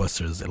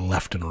blockbusters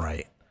left and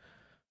right.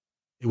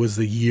 It was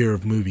the year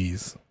of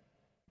movies.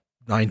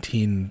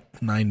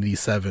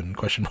 1997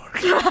 question mark.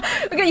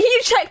 Okay,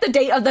 you check the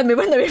date of the movie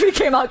when the movie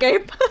came out,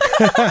 Gabe.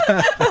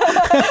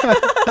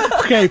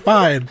 Okay,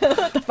 fine.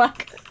 What the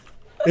fuck?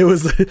 It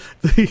was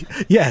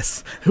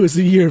yes, it was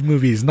the year of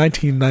movies,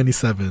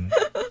 1997.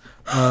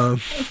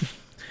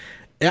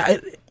 Yeah,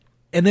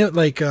 and it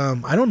like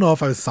I don't know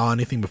if I saw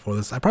anything before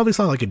this. I probably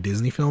saw like a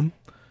Disney film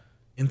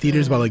in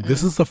theaters, but like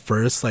this is the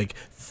first like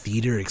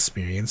theater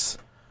experience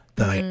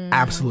that I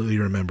absolutely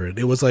remembered.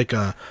 It was like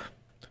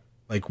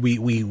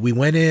we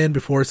went in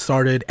before it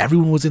started.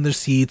 Everyone was in their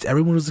seats.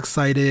 Everyone was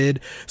excited.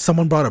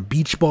 Someone brought a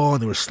beach ball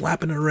and they were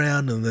slapping it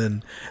around. And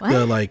then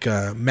the like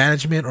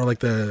management or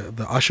like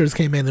the ushers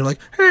came in. They're like,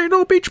 "Hey,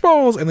 no beach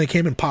balls!" And they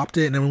came and popped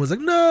it. And everyone was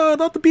like, "No,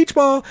 not the beach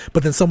ball!"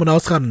 But then someone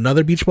else got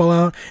another beach ball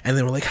out, and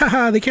they were like,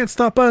 "Haha, they can't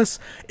stop us!"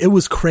 It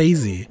was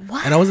crazy.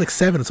 What? And I was like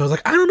 7, so I was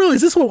like, "I don't know.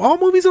 Is this what all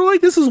movies are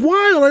like? This is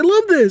wild. I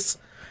love this."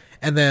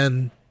 And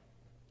then,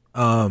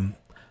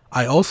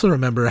 I also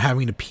remember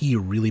having to pee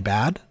really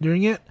bad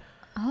during it.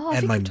 Oh,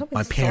 and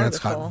my parents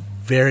got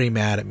very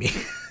mad at me.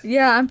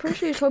 Yeah, I'm pretty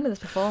sure you told me this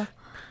before.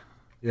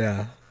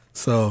 Yeah.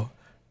 So,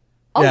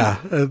 yeah,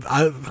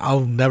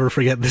 I'll never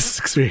forget this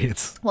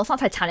experience. Well, it's not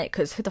Titanic,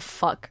 because who the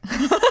fuck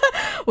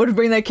would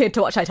bring their kid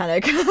to watch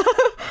Titanic?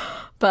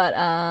 But,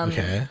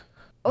 okay.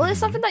 Well, it's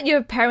something that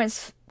your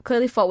parents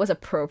clearly thought was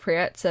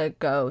appropriate to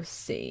go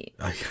see.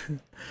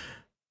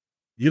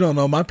 You don't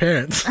know my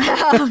parents. If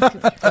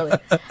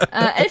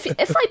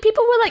like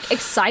people were like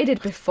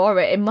excited before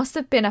it must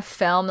have been a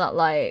film that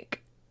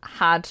like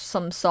had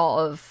some sort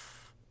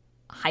of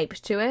hype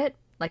to it,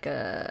 like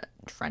a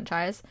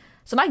franchise.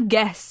 So my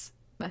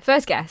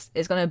first guess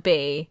is gonna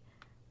be,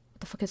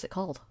 what the fuck is it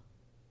called?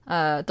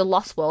 The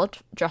Lost World,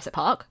 Jurassic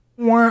Park.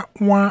 Wah,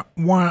 wah,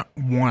 wah,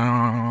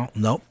 wah.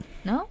 Nope.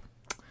 No?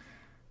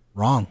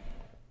 Wrong.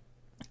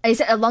 Is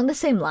it along the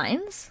same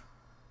lines?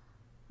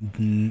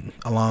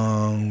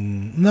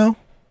 No.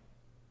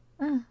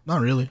 Not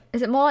really.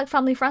 Is it more like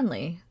family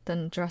friendly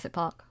than Jurassic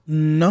Park?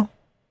 No.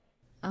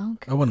 Oh,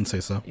 okay. I wouldn't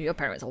say so. Your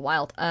parents are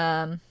wild.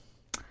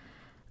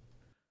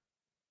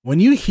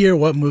 When you hear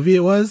what movie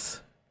it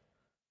was,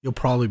 you'll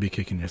probably be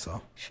kicking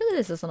yourself. Surely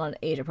this is not an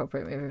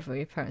age-appropriate movie for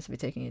your parents to be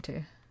taking you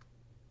to.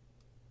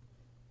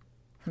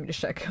 Let me just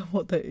check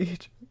what the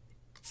age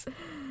is.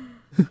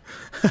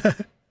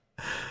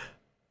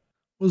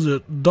 Was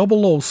it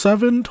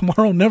 007?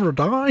 Tomorrow Never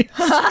Die?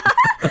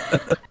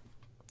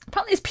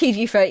 Apparently it's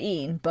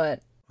PG-13,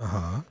 but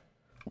Uh-huh.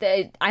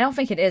 I don't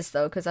think it is,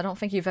 though, because I don't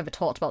think you've ever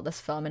talked about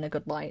this film in a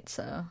good light,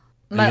 so...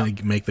 Are you going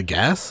to make the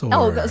guess? Or...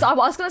 Oh, so I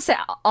was going to say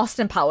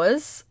Austin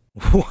Powers.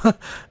 What?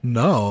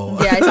 No.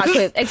 Yeah,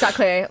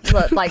 exactly.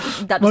 But, like,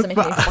 that doesn't make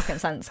any fucking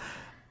sense.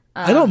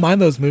 I don't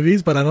mind those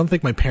movies, but I don't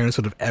think my parents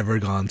would have ever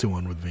gone to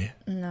one with me.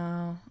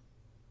 No.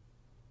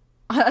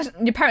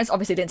 Your parents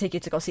obviously didn't take you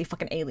to go see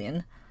fucking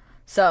Alien.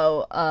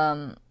 So,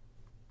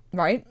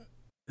 right?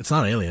 It's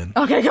not Alien.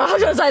 Okay, I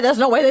was gonna say, there's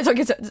no way they took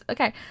you to...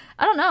 Okay,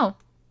 I don't know.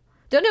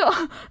 I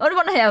only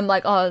want to hear, I'm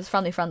like, oh, it's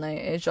friendly,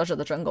 it's George of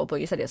the Jungle, but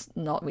you said it's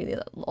not really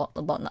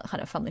along that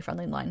kind of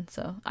friendly line,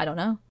 so I don't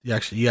know.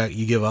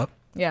 You give up?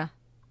 Yeah.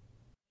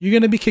 You're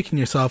gonna be kicking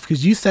yourself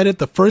because you said it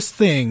the first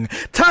thing.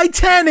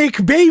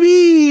 Titanic,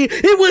 baby!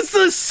 It was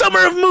the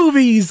summer of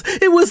movies!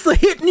 It was the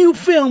hit new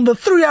film, the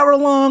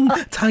 3-hour-long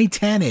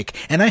Titanic.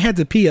 And I had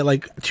to pee at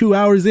like 2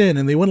 hours in,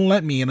 and they wouldn't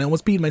let me, and I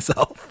almost peed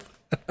myself.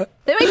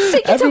 They made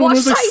sick to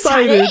watch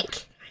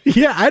Titanic!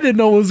 Yeah, I didn't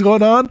know what was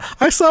going on.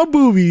 I saw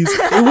boobies.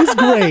 It was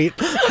great.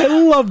 I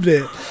loved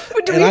it.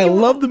 I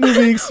loved the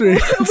movie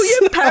experience. Were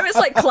your parents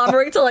like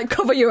clamoring to like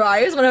cover your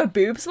eyes when her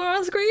boobs were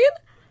on screen?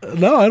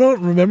 No, I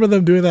don't remember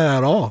them doing that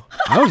at all.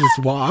 I was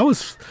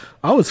just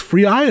I was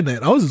free eyeing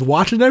it. I was just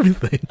watching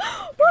everything.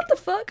 What the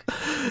fuck?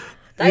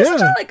 That is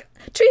such a, like,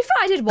 to be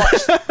fair, I did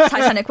watch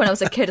Titanic when I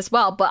was a kid as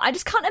well, but I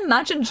just can't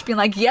imagine just being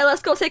like, yeah,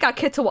 let's go take our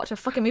kid to watch a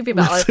fucking movie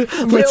about a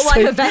real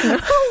life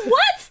event.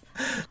 What?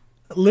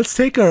 Let's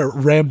take a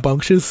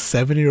rambunctious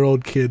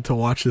 7-year-old kid to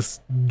watch this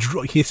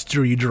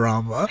history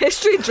drama.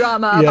 History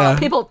drama about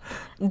people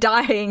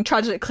dying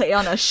tragically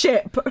on a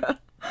ship.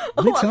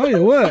 Let me tell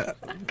you what.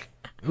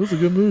 It was a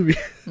good movie.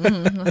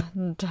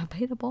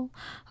 Debatable.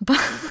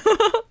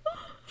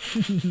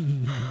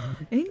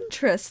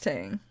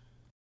 Interesting.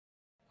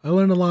 I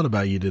learned a lot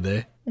about you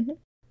today. Mm-hmm.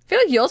 I feel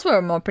like yours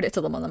were more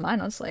predictable than mine,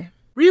 honestly.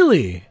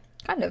 Really?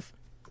 Kind of.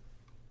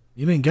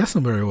 You didn't guess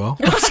them very well.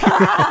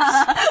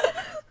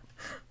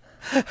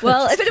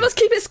 Well, if anyone's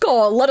keeping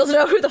score, let us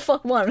know who the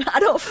fuck won. I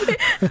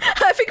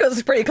think it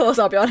was pretty close,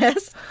 I'll be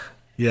honest.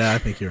 Yeah, I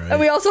think you're right. And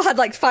we also had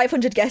like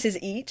 500 guesses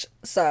each,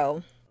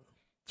 so...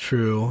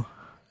 True.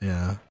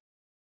 Yeah.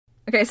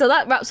 Okay, so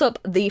that wraps up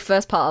the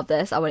first part of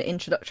this, our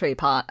introductory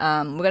part.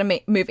 We're gonna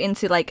move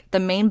into like the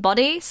main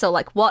body, so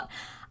like what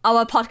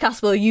our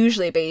podcast will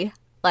usually be,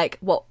 like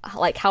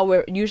how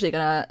we're usually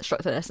gonna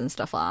structure this and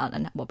stuff like that,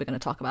 and what we're gonna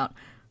talk about.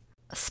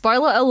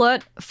 Spoiler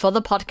alert for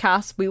the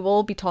podcast: we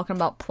will be talking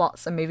about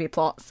plots and movie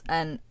plots,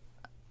 and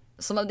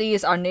some of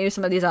these are new,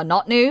 some of these are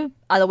not new.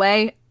 Either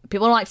way,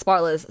 people don't like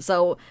spoilers,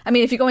 so I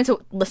mean, if you're going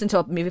to listen to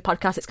a movie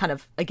podcast, it's kind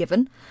of a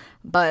given,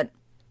 but.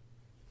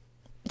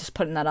 Just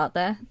putting that out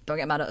there. Don't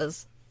get mad at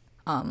us.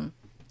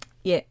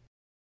 Yeah.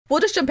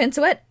 We'll just jump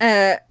into it.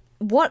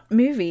 What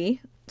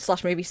movie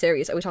 / movie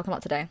series are we talking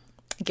about today?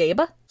 Gabe?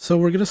 So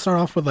we're gonna start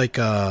off with like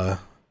a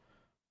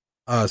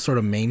sort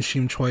of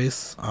mainstream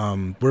choice.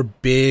 We're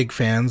big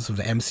fans of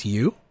the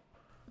MCU.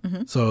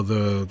 Mm-hmm.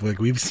 So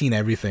we've seen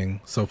everything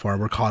so far.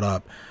 We're caught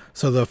up.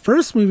 So the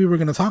first movie we're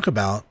gonna talk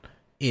about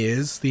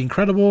is the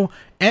incredible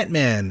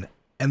Ant-Man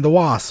and the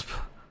Wasp,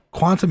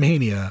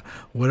 Quantumania,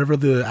 whatever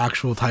the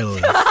actual title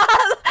is.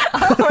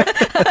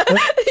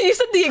 You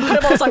said The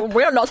Incredible. I was like,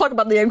 we're not talking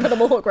about The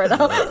Incredible Hulk right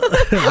now.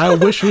 I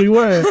wish we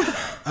were.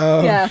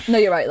 Yeah, no,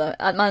 you're right though.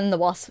 Ant-Man and the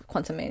Wasp,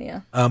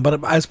 Quantumania.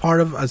 But as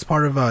part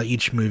of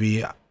each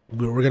movie,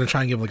 we're gonna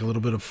try and give like a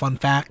little bit of fun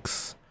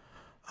facts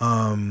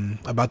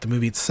about the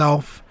movie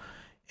itself,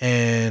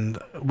 and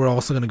we're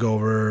also gonna go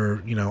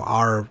over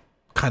our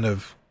kind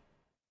of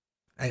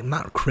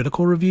not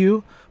critical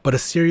review, but a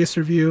serious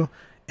review,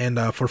 and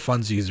for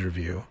funsies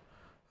review.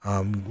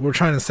 We're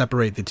trying to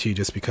separate the two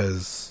just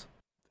because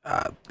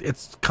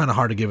it's kind of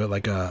hard to give it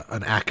like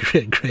an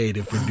accurate grade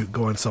if we're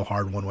going so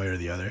hard one way or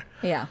the other.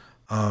 Yeah.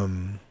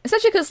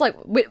 Especially because like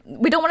we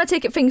don't want to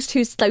take things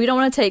too like we don't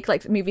want to take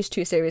like movies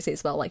too seriously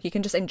as well. Like you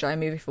can just enjoy a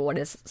movie for what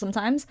it is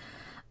sometimes.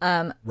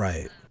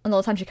 Right. And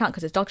other times you can't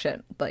because it's dog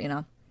shit. But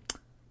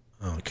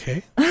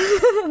Okay.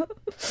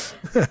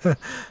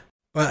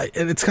 But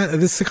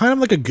this is kind of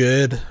like a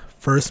good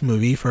first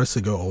movie for us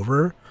to go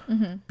over,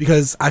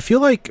 because I feel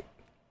like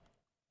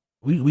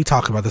we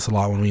talk about this a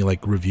lot when we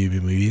like review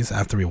movies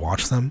after we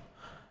watch them,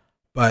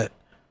 but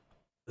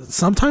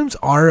sometimes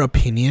our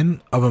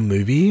opinion of a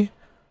movie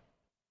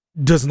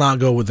does not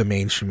go with the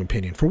mainstream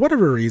opinion for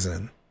whatever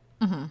reason.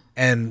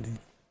 And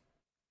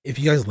if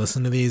you guys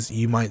listen to these,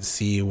 you might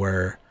see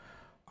where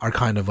our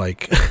kind of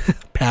like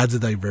paths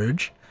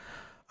diverge.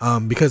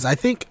 Because I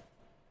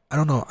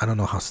don't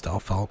know how Stell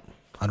felt.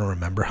 I don't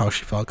remember how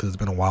she felt because it's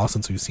been a while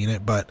since we've seen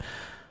it, but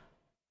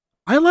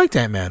I liked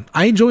Ant-Man.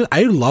 I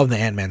love the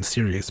Ant-Man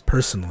series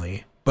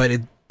personally, but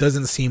it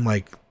doesn't seem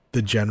like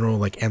the general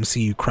like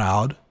MCU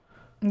crowd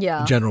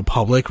general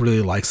public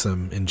really likes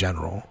him in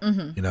general,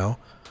 you know?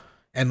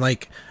 And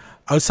like,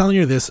 I was telling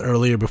you this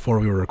earlier before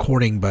we were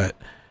recording, but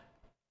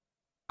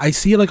I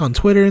see like on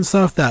Twitter and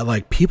stuff that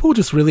like people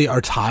just really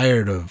are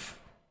tired of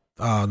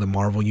the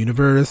Marvel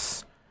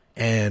universe,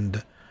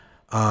 and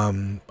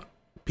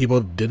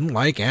people didn't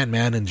like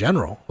Ant-Man in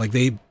general. Like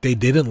they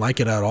didn't like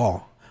it at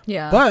all.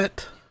 Yeah.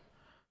 But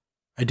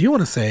I do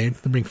want to say,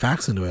 to bring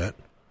facts into it,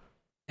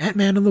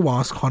 Ant-Man and the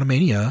Wasp: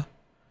 Quantumania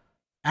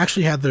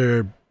actually had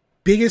their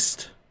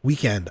biggest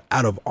weekend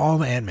out of all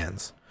the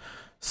Ant-Mans.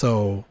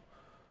 So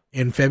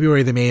in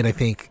February they made, I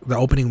think the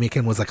opening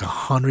weekend was like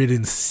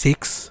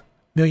 $106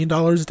 million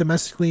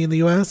domestically in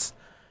the US,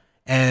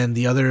 and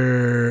the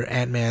other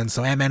Ant-Man,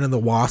 so Ant-Man and the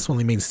Wasp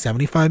only made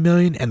 75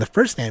 million, and the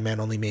first Ant-Man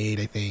only made,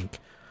 I think,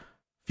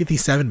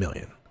 57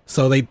 million.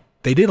 So they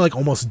did like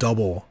almost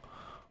double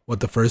what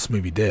the first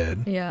movie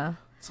did. Yeah.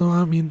 So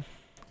I mean,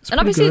 it's and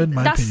pretty obviously good in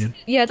my opinion.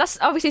 Yeah, that's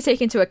obviously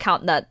taking into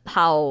account that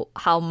how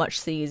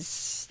much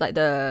these, like,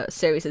 the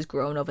series has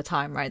grown over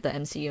time, right? The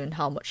MCU, and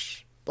how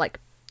much like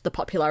the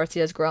popularity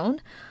has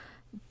grown.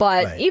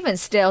 But even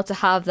still, to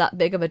have that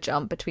big of a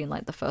jump between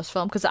like the first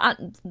film, because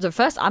the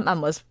first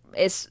Ant-Man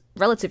is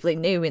relatively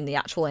new in the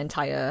actual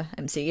entire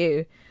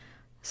MCU,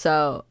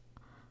 so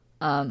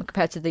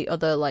compared to the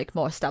other like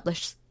more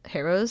established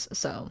heroes,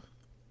 so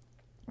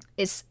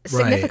it's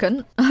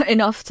significant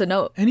enough to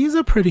note. And he's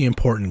a pretty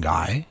important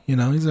guy, you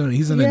know. He's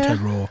an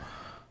integral.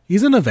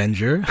 He's an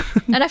Avenger,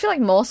 and I feel like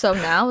more so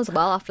now as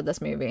well after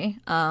this movie.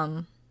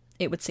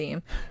 It would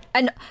seem,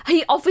 and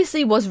he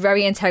obviously was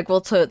very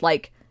integral to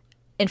like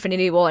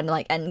Infinity War and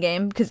like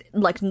Endgame, because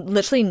like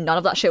literally none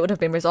of that shit would have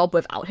been resolved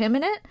without him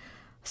in it.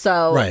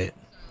 So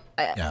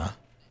yeah.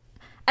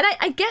 And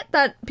I get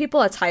that people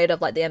are tired of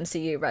like the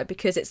MCU, right?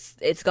 Because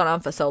it's gone on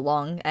for so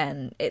long,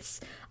 and it's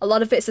a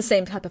lot of it's the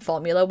same type of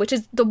formula, which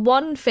is the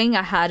one thing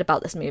I had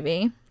about this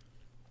movie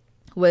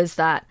was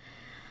that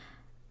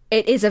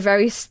it is a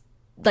very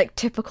like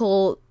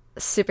typical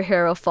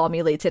superhero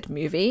formulated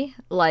movie.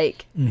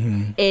 Like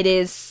it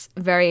is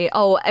very,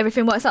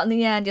 everything works out in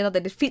the end, you know, they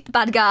defeat the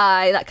bad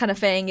guy, that kind of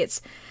thing.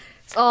 It's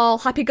all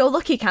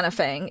happy-go-lucky kind of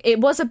thing. It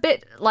was a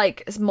bit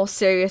like more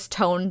serious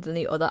tone than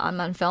the other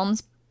Ant-Man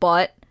films,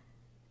 but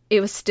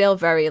it was still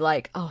very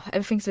like,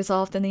 everything's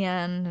resolved in the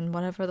end and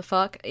whatever the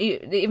fuck,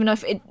 even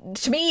if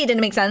to me it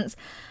didn't make sense.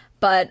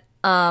 But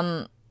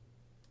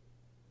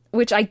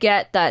which I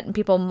get that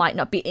people might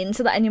not be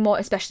into that anymore,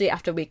 especially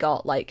after we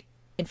got like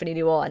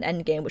Infinity War and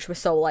Endgame, which was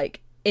so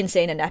like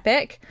insane and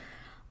epic.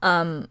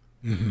 And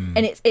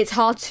it's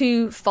hard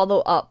to follow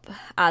up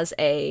as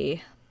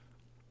a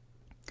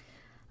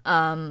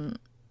kind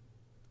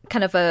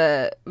of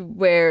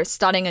we're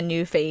starting a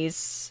new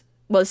phase.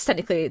 Well, it's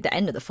technically the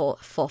end of the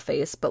fourth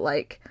phase, but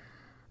like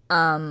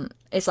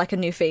it's like a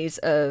new phase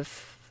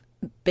of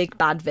big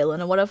bad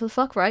villain or whatever the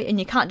fuck, right? And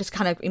you can't just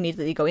kind of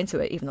immediately go into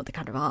it, even though they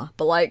kind of are.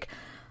 But like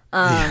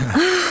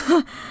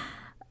I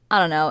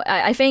don't know.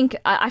 I think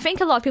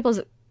a lot of people's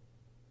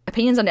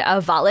opinions on it are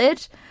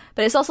valid,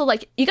 but it's also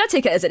like, you gotta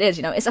take it as it is,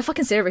 you know. It's a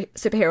fucking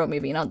superhero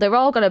movie, you know. They're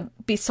all gonna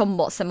be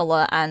somewhat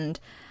similar, and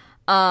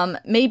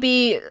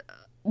maybe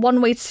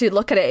one way to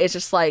look at it is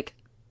just like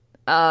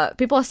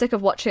people are sick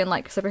of watching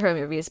like superhero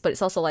movies, but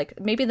it's also like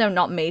maybe they're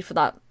not made for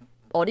that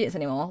audience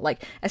anymore.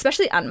 Like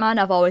especially Ant-Man,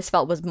 I've always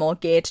felt was more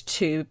geared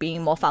to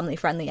being more family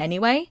friendly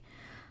anyway.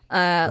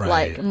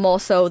 Like more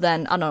so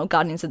than, I don't know,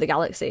 Guardians of the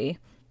Galaxy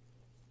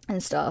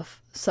and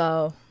stuff.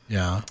 So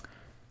yeah.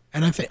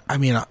 And I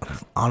mean,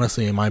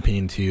 honestly, in my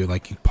opinion too,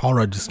 like Paul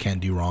Rudd just can't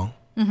do wrong.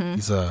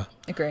 He's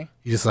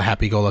just a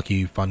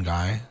happy-go-lucky fun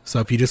guy. So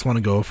if you just want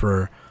to go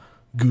for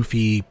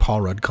goofy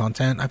Paul Rudd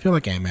content, I feel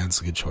like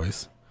Ant-Man's a good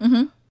choice.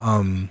 But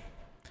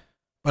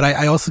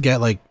I also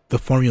get like the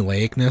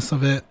formulaicness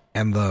of it,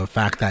 and the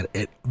fact that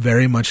it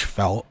very much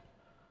felt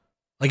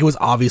like it was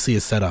obviously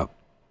a setup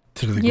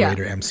to the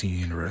greater MCU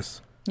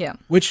universe. Yeah.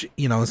 Which,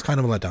 you know, is kind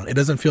of a letdown. It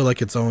doesn't feel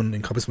like its own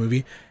encompassed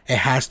movie. It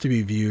has to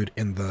be viewed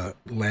in the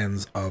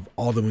lens of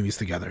all the movies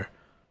together.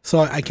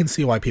 So I can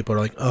see why people are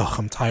like, "Ugh,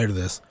 I'm tired of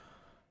this."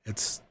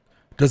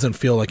 Doesn't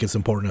feel like it's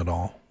important at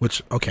all.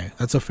 Which, okay,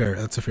 that's a fair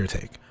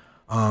take.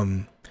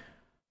 I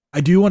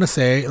do want to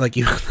say, like,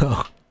 even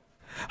though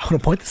I want to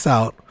point this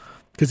out,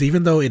 because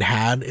even though it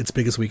had its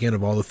biggest weekend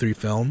of all the three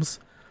films,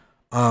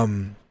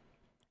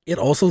 it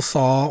also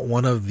saw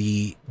one of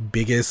the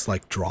biggest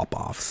like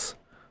drop-offs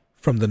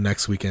from the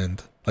next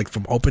weekend, like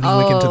from opening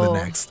weekend to the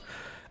next.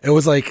 It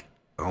was like,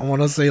 I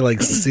want to say like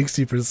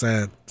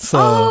 60%.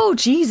 So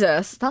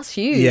Jesus, that's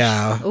huge.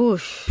 Yeah.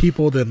 Oof.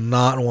 People did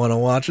not want to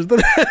watch it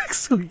the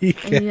next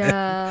weekend.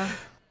 Yeah.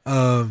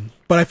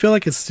 But I feel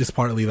like it's just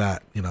partly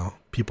that, you know,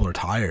 people are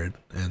tired,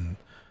 and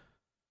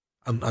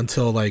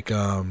until like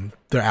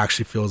there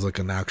actually feels like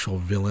an actual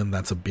villain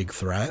that's a big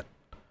threat,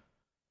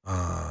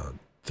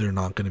 they're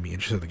not going to be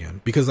interested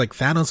again, because like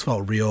Thanos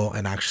felt real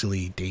and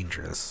actually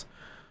dangerous,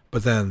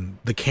 but then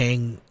the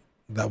Kang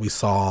that we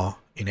saw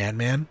in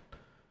Ant-Man,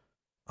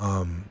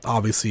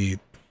 obviously,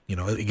 you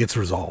know, it gets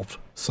resolved.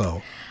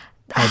 So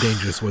how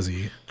dangerous was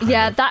he?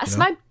 That's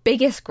my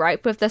biggest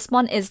gripe with this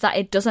one, is that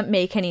it doesn't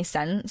make any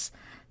sense.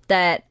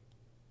 That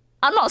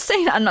I'm not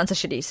saying that Ant-Man's a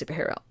shitty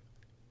superhero,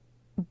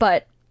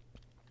 but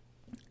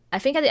I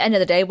think at the end of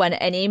the day, when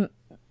any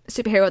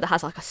superhero that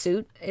has like a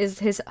suit is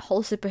his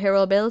whole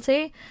superhero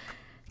ability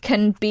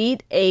can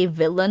beat a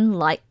villain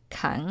like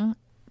Kang.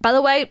 By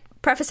the way,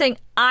 prefacing,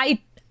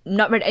 I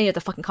not read any of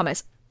the fucking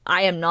comics.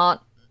 I am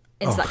not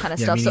into that kind of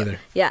stuff. Me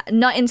so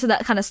not into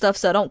that kind of stuff.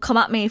 So don't come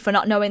at me for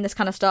not knowing this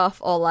kind of stuff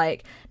or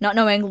like not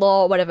knowing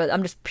lore or whatever.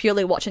 I'm just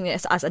purely watching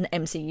this as an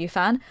MCU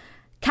fan.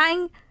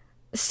 Kang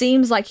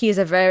seems like he's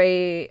a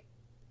very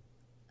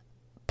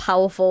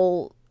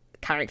powerful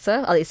character,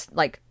 at least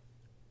like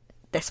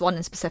this one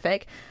in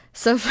specific.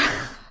 So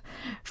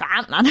for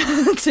Ant-Man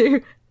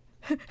to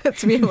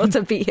be able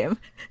to beat him,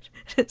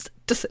 it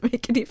doesn't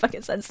make any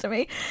fucking sense to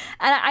me.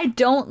 And I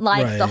don't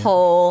like the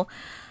whole...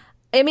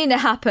 I mean, it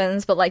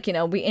happens, but like, you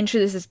know, we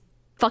introduce this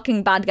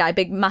fucking bad guy,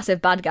 big,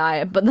 massive bad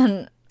guy, but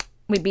then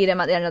we beat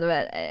him at the end of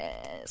it.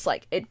 It's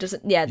like, it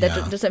doesn't... there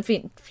doesn't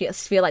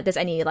feel like there's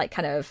any like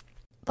kind of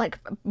like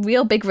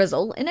real big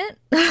result in it.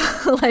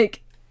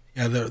 Like...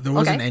 Yeah, there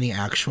wasn't any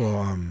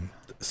actual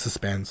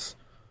suspense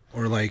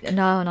or like...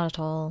 No, not at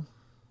all.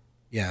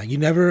 Yeah, you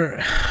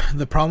never...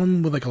 The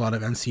problem with like a lot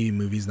of MCU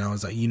movies now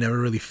is that you never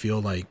really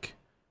feel like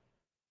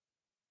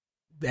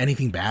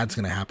anything bad's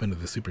gonna happen to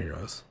the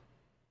superheroes.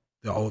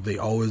 They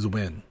always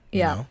win.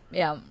 You know?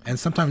 Yeah. And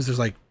sometimes there's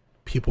like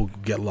people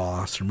get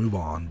lost or move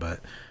on,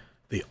 but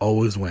they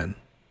always win.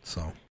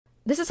 So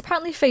this is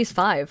apparently Phase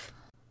 5.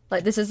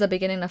 Like this is the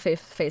beginning of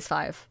Phase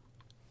 5.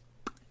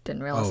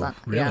 Didn't realize that.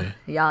 Really?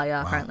 Yeah.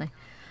 Wow. Apparently.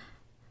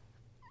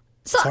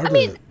 So I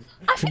think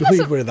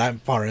believe we're that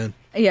far in.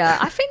 Yeah,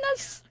 I think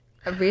that's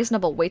a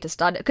reasonable way to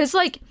start it, because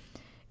like,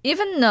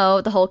 even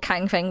though the whole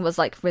Kang thing was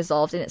like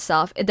resolved in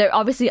itself, there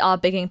obviously are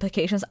big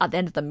implications at the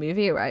end of the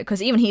movie, right?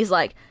 Because even he's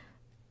like,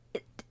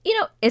 you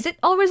know, is it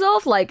all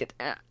resolved? Like,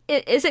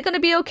 is it going to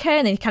be okay?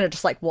 And then he kind of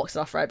just like walks it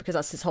off, right? Because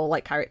that's his whole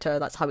like character.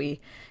 That's how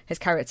his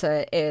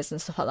character is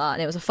and stuff like that.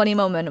 And it was a funny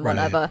moment and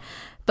whatever.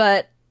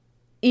 But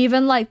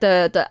even like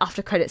the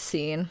after credits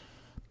scene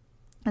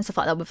and stuff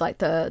like that with like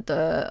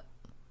the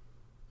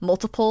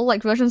multiple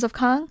like versions of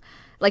Kang,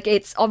 like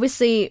it's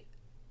obviously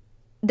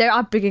there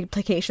are big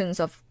implications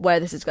of where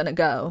this is going to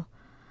go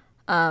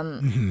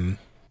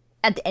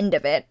at the end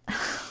of it.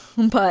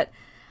 But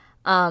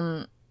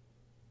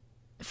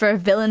for a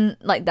villain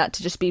like that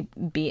to just be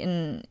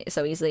beaten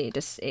so easily,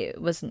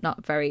 it was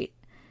not very...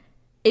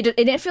 It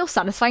didn't feel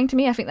satisfying to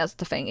me. I think that's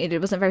the thing. It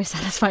wasn't very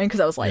satisfying because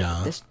I was like,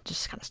 this is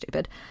just kind of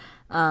stupid.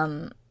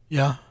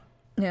 Yeah.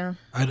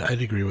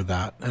 I'd agree with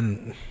that.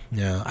 And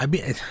yeah, I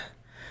mean,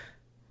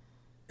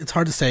 it's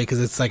hard to say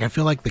because it's like I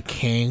feel like the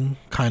Kang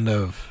kind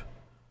of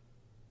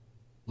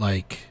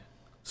like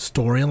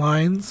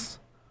storylines,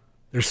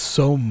 there's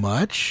so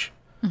much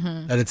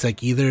that it's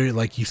like either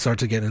like you start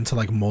to get into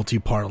like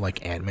multi-part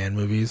like Ant-Man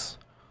movies,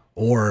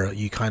 or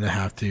you kind of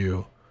have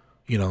to,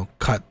 you know,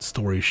 cut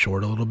stories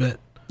short a little bit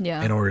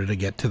in order to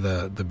get to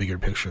the bigger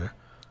picture.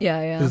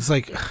 It's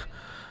like,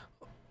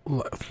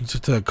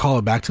 to call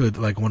it back to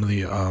like one of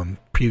the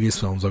previous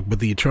films, like with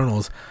the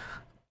Eternals,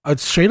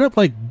 it's straight up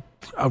like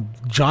a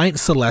giant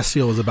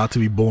celestial was about to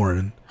be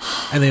born,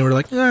 and they were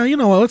like, yeah, you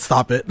know what, let's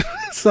stop it.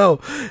 So,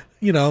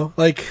 you know,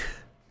 like,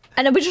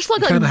 and then we just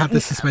like kind of have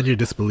to suspend your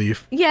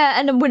disbelief. Yeah,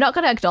 and we're not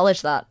going to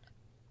acknowledge that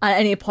at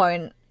any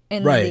point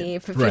in the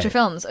future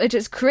films, which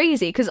is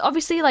crazy because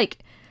obviously, like,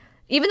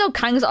 even though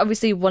Kang's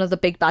obviously one of the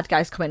big bad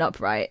guys coming up,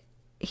 right?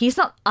 He's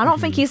not. I don't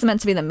think he's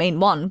meant to be the main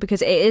one,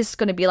 because it is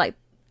going to be like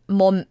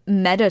more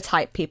meta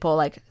type people,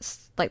 like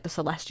the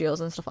Celestials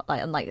and stuff like that,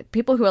 and like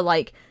people who are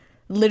like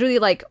literally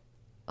like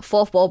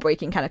fourth wall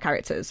breaking kind of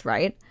characters,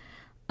 right?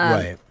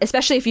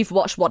 Especially if you've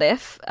watched What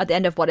If, at the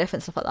end of What If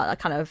and stuff like that, that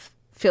kind of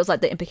feels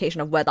like the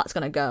implication of where that's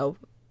going to go.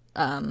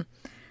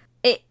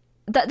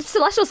 That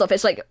Celestial stuff,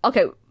 it's like,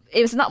 okay,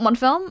 it was in that one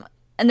film,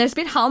 and there's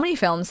been how many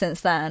films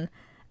since then,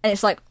 and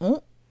it's like,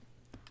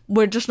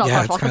 we're just not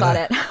going to talk about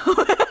it.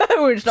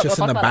 We're just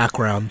in the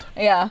background.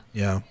 Yeah.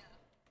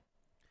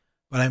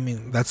 But I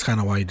mean, that's kind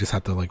of why you just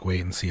have to like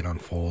wait and see it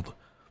unfold,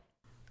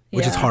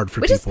 which is hard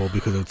for people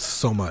because it's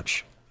so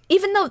much.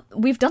 Even though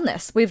we've done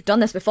this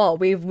before,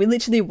 we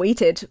literally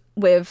waited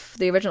with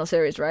the original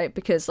series, right?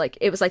 Because like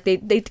it was like they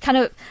kind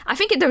of, I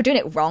think they were doing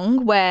it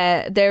wrong,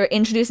 where they're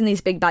introducing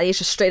these big baddies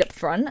just straight up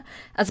front,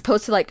 as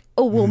opposed to like,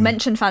 oh, we'll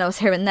mention Thanos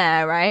here and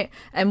there, right?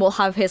 And we'll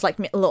have his like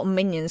little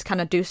minions kind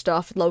of do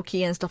stuff,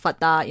 Loki and stuff like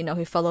that, you know,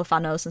 who follow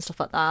Thanos and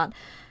stuff like that.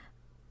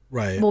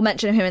 Right. We'll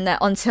mention him in there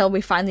until we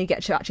finally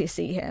get to actually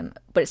see him,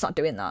 but it's not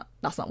doing that.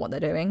 That's not what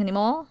they're doing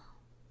anymore.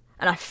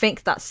 And I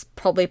think that's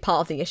probably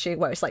part of the issue,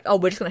 where it's like, oh,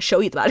 we're just going to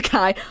show you the bad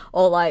guy,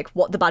 or like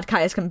what the bad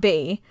guys can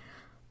be.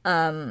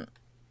 Right.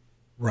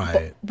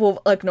 But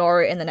we'll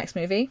ignore it in the next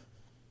movie,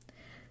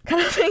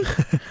 kind of thing.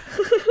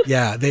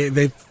 Yeah,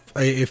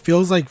 it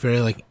feels like very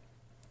like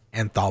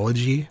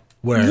anthology,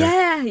 where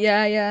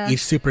each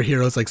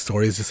superhero's like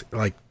story is just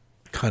like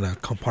kind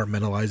of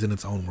compartmentalized in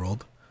its own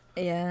world.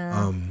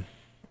 Yeah.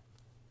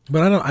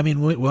 But I mean,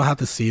 we'll have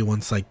to see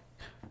once like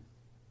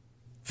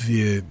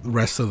the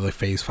rest of the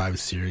Phase 5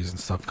 series and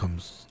stuff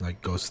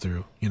goes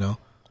through, you know?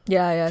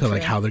 Yeah. So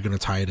like how they're gonna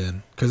tie it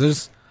in, because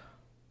there's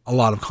a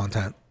lot of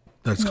content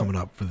that's coming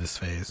up for this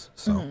phase.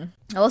 So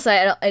I will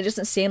say it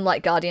doesn't seem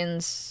like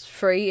Guardians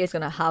 3 is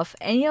gonna have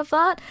any of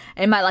that.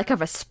 It might like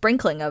have a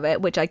sprinkling of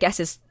it, which I guess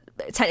is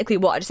technically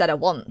what I just said I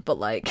want. But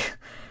like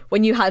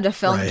when you had a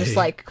film just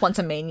like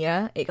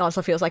Quantumania, it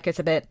also feels like it's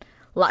a bit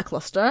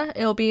lackluster.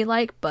 It'll be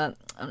like, but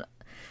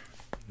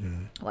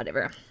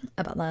whatever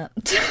about that.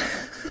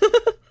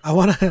 I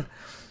want to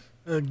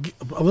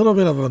a little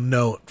bit of a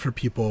note for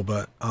people,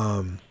 but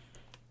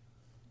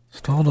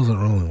Stahl doesn't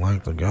really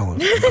like the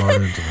Guardians of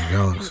the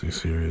Galaxy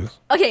series.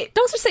 Okay,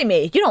 don't just say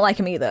me. You don't like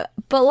him either.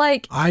 But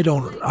like, I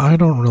don't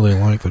really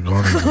like the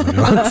Guardians of the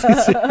Galaxy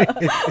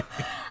series.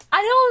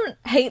 I don't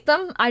hate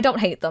them. I don't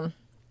hate them.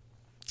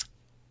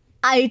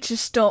 I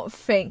just don't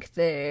think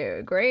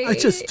they're great. I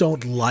just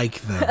don't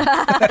like them.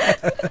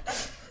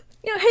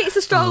 You know, hate's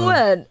a strong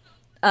word.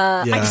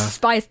 I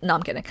despise. No,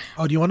 I'm kidding.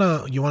 Oh, do you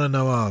wanna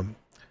know?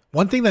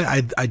 One thing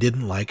that I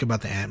didn't like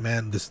about the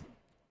Ant-Man, this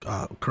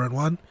current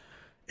one,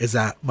 is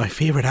that my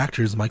favorite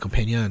actors, Michael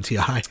Pena and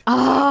T.I.,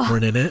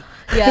 weren't in it.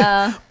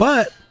 Yeah.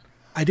 But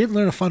I did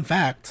learn a fun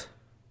fact.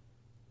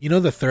 You know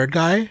the third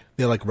guy,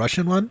 the like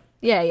Russian one?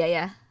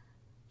 Yeah.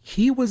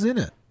 He was in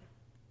it.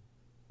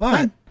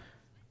 But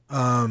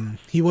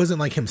he wasn't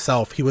like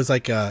himself. He was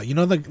like you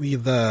know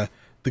the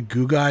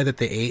goo guy that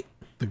they ate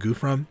the goo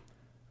from?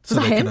 So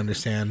they can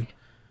understand.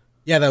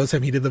 Yeah, that was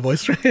him. He did the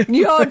voice for him.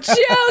 You're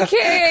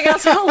joking!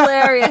 That's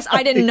hilarious.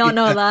 I did not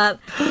know that.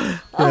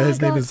 Yeah,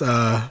 his name is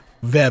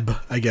Veb,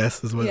 I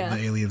guess, is what the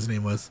alien's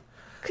name was.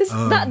 Because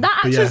that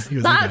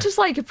actor's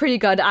like a pretty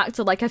good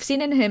actor. Like I've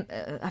seen in him.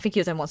 I think he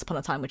was in Once Upon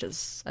a Time, which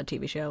is a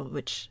TV show.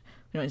 Which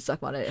we don't need to talk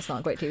about it. It's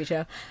not a great TV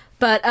show.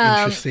 But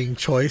interesting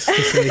choice to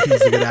say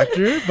he's a good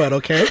actor. But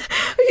okay.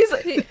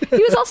 He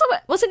was also,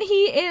 wasn't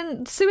he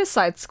in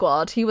Suicide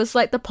Squad? He was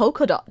like the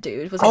polka dot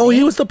dude.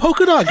 He was the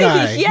polka dot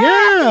guy.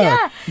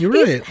 yeah. You're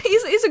right.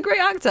 He's a great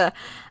actor.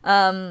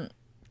 I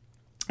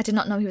did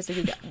not know he was the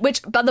goo guy.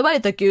 Which, by the way,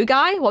 the goo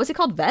guy, what was he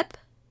called? Veb?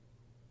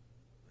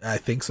 I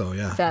think so,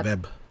 yeah.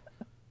 Veb.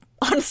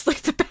 Honestly,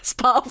 the best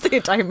part of the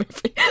entire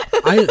movie.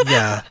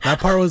 That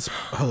part was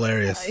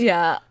hilarious.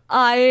 Yeah,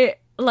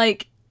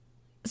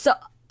 so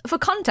for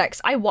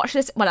context, I watched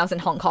this when I was in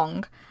Hong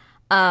Kong.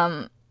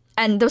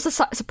 And there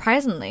was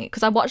surprisingly,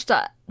 because I watched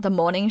the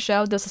morning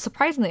show, there was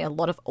surprisingly a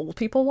lot of old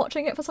people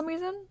watching it for some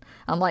reason.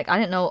 I'm like, I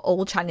didn't know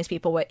old Chinese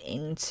people were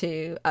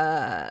into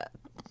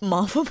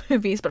Marvel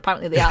movies, but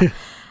apparently they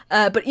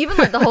are. But even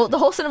like the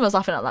whole cinema was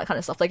laughing at that kind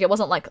of stuff. Like it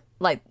wasn't like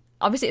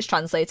obviously it's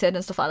translated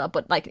and stuff like that,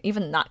 but like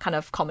even that kind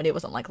of comedy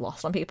wasn't like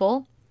lost on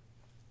people.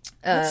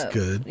 That's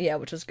good. Yeah,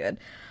 which was good.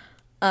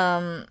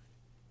 And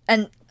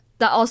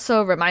that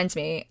also reminds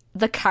me,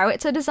 the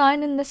character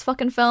design in this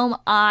fucking film,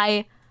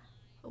 I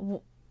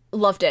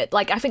loved it.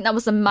 Like I think that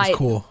was the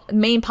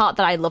main part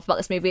that I loved about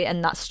this movie,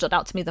 and that stood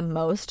out to me the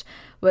most,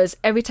 was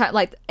every time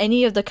like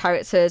any of the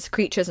characters,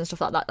 creatures and stuff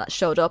like that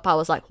showed up, I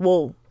was like,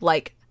 whoa,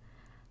 like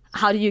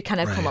how do you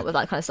kind of come up with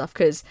that kind of stuff?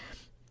 Because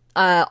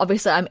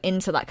obviously I'm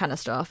into that kind of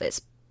stuff. It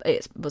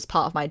was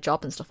part of my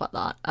job and stuff like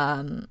that.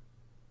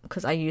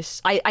 Because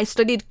I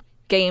studied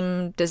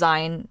game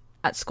design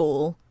at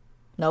school.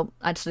 No,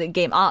 I studied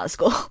game art at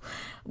school,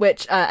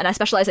 which and I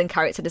specialize in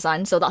character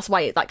design, so that's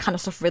why that kind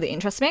of stuff really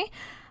interests me.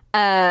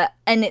 And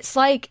it's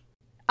like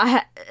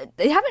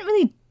they haven't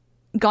really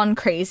gone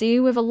crazy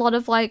with a lot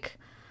of like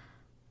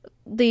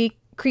the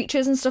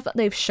creatures and stuff that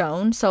they've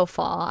shown so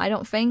far. I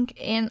don't think,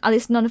 and at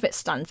least none of it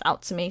stands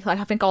out to me. Like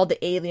I think all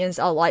the aliens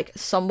are like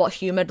somewhat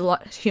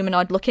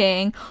humanoid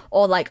looking,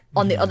 or like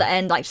on the other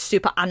end like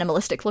super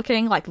animalistic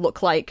looking, like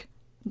look like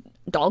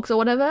dogs or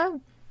whatever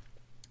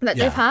that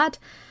they've had.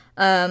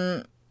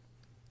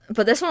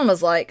 But this one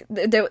was like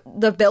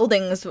the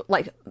buildings,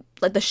 like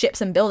the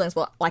ships and buildings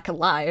were like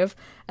alive,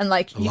 and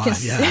like you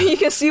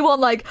can see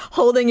one like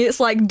holding its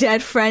like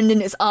dead friend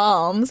in its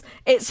arms.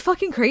 It's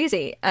fucking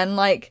crazy. And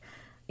like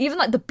even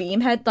like the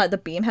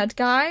beamhead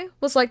guy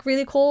was like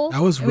really cool.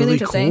 That was really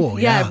interesting. Cool.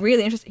 Yeah,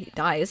 really interesting. He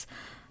dies,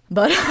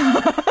 but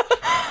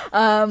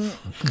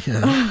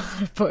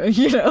but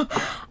you know,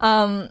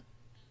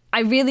 I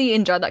really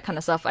enjoyed that kind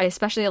of stuff. I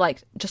especially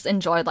like just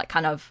enjoyed like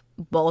kind of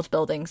world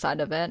building side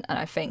of it, and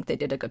I think they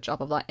did a good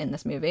job of that in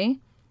this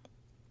movie.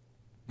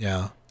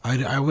 Yeah,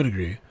 I would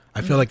agree. I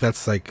feel like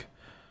that's like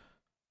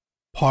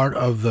part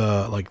of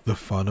the like the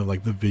fun of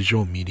like the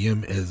visual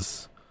medium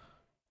is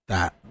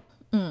that.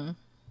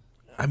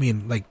 I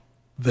mean, like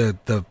the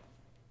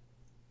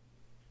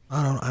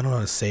I don't know how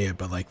to say it,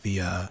 but like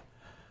the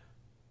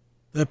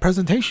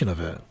presentation of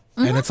it,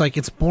 and it's like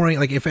it's boring.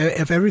 Like if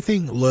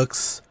everything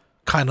looks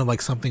kind of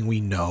like something we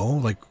know,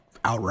 like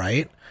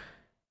outright,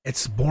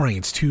 it's boring.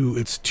 It's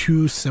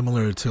too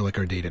similar to like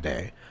our day to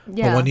day.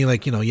 But when you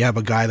like, you know, you have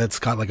a guy that's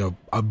got like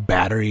a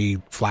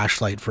battery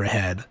flashlight for a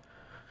head,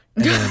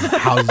 and then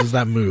how does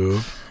that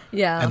move?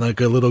 Yeah, and like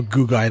a little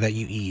goo guy that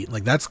you eat,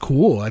 like that's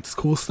cool. That's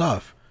cool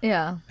stuff.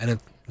 Yeah, and it,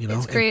 you know,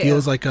 it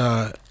feels like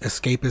a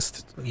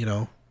escapist, you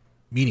know,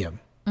 medium.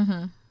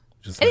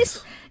 Just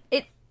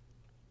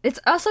it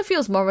also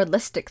feels more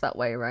realistic that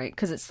way, right?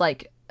 Because it's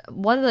like,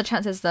 what are the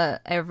chances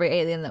that every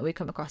alien that we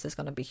come across is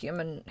going to be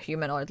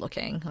humanoid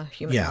looking or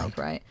human-like,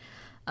 right?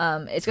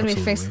 It's going to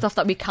be facing stuff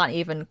that we can't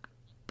even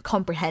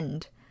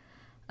comprehend,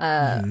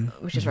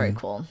 which is very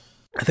cool.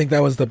 I think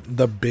that was the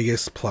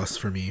biggest plus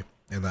for me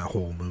in that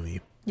whole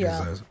movie.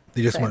 Yeah,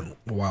 they just went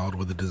wild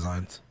with the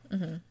designs.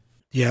 Do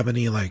you have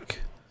any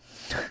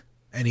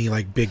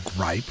big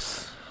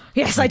gripes?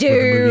 Yes, I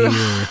do.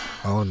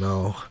 Oh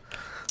no.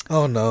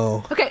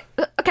 Okay.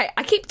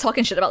 I keep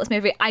talking shit about this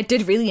movie. I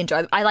did really enjoy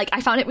it.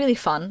 I found it really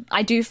fun.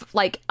 I do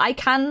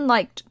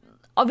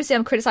obviously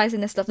I'm criticizing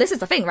this stuff. This is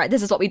the thing, right?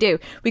 This is what we do.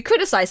 We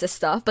criticize this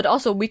stuff, but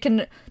also we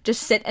can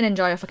just sit and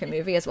enjoy a fucking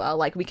movie as well.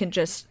 Like, we can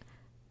just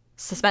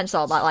suspend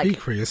all that. Speak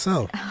for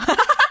yourself.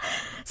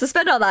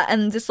 Suspend all that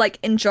and just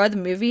enjoy the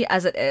movie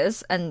as it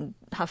is and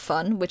have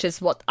fun, which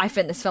is what I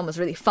think this film was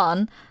really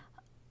fun,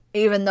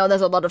 even though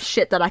there's a lot of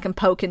shit that I can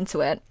poke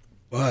into it.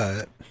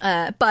 But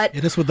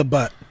hit us with the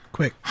butt,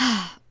 quick.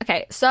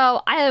 Okay,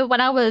 so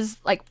when I was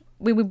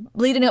we were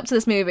leading up to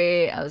this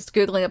movie, I was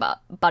googling about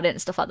it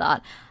and stuff like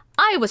that.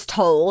 I was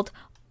told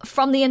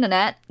from the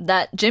internet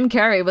that Jim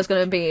Carrey was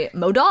going to be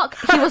MODOK.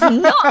 He was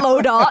not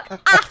MODOK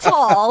at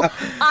all.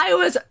 I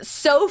was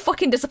so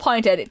fucking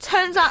disappointed. It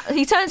turns out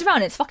he turns around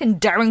and it's fucking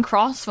Darren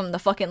Cross from the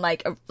fucking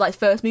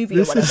first movie or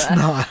whatever. This is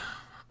not.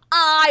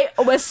 I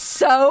was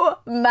so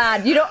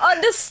mad. You don't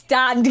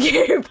understand,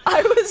 Cube.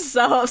 I was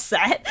so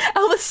upset. I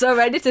was so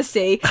ready to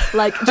see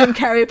Jim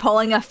Carrey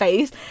pulling a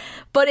face.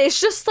 But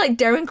it's just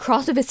Darren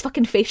Cross with his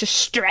fucking face just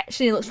stretched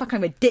and he looks fucking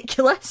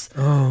ridiculous.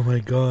 Oh my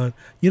god.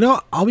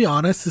 I'll be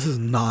honest, this is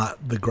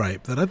not the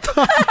gripe that I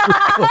thought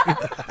you were going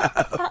to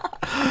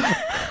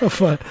have.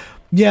 But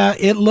yeah,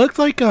 it looked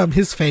like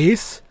his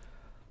face.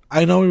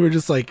 I know we were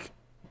just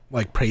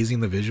praising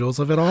the visuals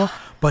of it all,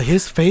 but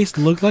his face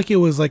looked like it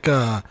was like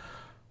a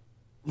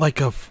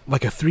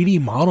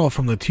 3D model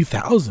from the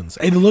 2000s.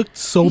 It looked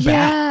so bad.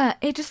 Yeah,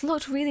 it just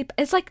looked really.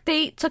 It's like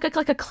they took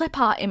a clip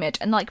art image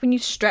and when you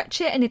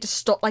stretch it and it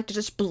just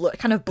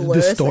kind of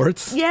blurs.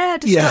 Distorts.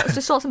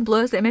 Distorts and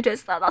blurs the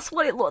images. That's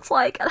what it looks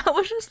like, and I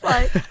was just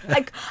I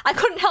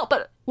couldn't help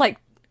but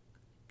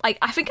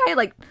I think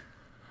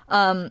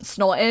I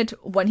snorted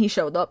when he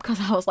showed up because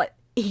I was like,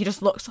 he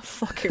just looks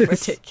fucking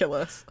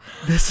ridiculous.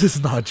 This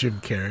is not Jim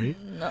Carrey.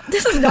 No,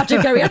 this is not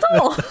Jim Carrey at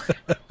all.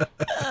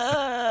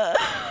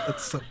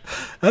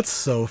 That's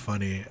so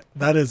funny.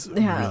 That is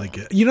really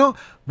good.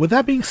 With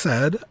that being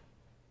said,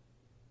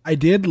 I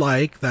did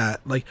like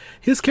that.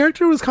 His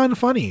character was kind of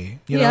funny.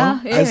 He was. Yeah.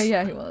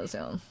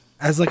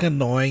 As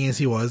annoying as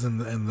he was in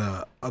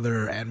the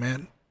other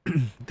Ant-Man,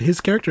 his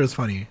character is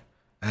funny,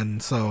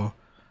 and so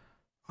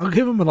I'll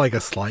give him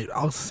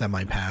I'll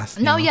semi pass.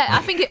 No, yeah,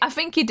 I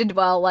think he did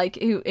well.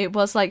 It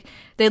was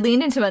they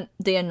leaned into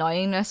the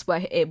annoyingness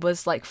where it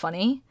was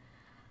funny,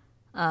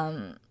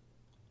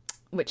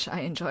 which I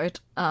enjoyed.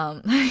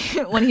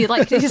 When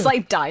he's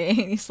dying,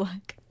 he's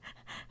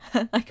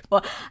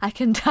well, I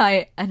can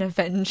die an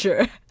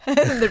Avenger, and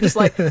they're just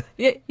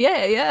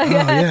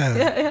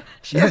yeah,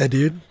 sure. Yeah,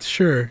 dude,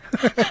 sure.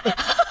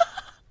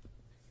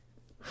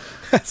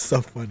 That's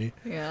so funny.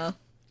 Yeah.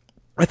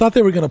 I thought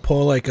they were gonna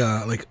pull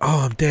oh,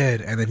 I'm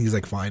dead, and then he's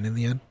fine in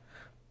the end,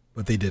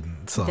 but they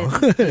didn't. So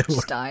he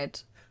just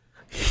died.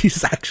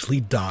 He's actually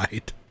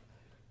died.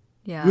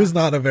 Yeah, he was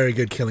not a very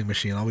good killing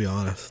machine. I'll be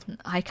honest.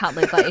 I can't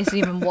believe that is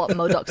even what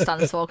MODOK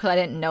stands for, because I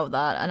didn't know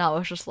that, and I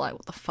was just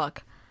what the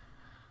fuck.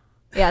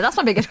 Yeah, that's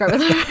my biggest gripe with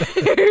the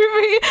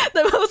movie.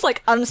 The most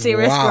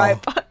unserious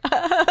gripe.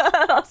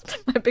 That's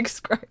my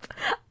biggest gripe.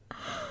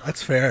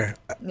 That's fair.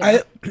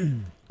 Yeah.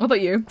 What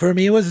about you? For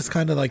me, it was just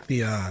kind of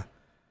the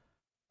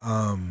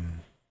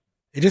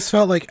it just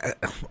felt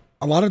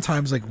a lot of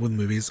times with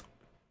movies,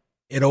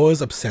 it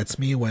always upsets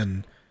me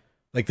when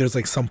there's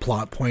some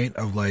plot point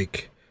of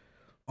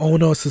oh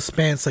no,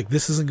 suspense,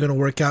 this isn't gonna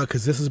work out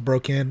because this is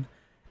broken,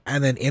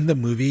 and then in the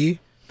movie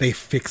they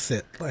fix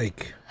it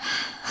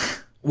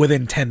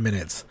within 10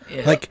 minutes.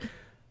 Yeah.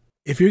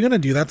 If you're gonna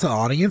do that to the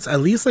audience,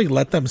 at least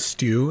let them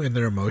stew in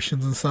their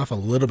emotions and stuff a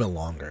little bit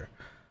longer.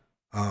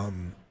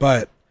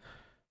 But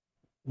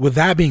with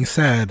that being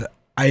said,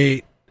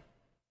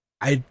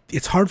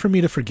 it's hard for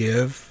me to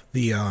forgive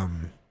the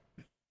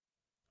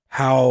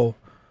how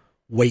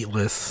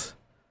weightless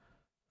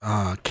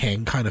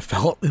Kang kind of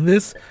felt in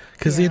this,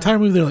 because the entire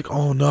movie they're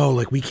oh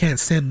no, we can't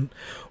send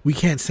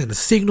a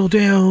signal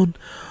down.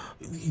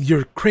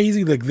 You're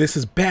crazy. This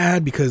is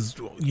bad because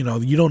you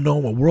don't know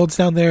what world's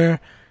down there.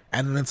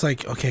 And then it's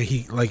okay,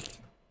 he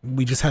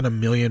we just had a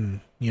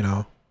million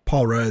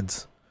Paul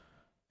Rudds,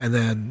 and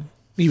then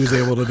he was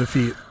able to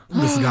defeat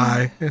this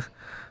guy.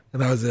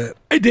 And that was it.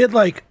 I did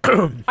I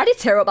did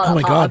tear up about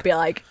that part. God. I'd be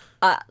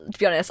to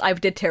be honest, I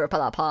did tear up at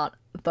that part,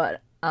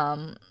 but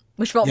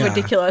which felt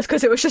ridiculous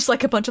because it was just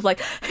a bunch of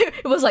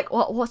it was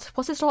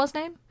what's his daughter's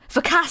name?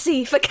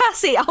 Fakasi.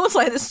 I was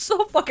this is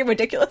so fucking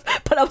ridiculous,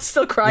 but I was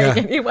still crying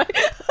anyway.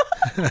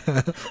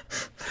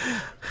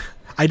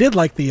 I did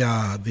like the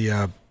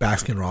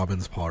Baskin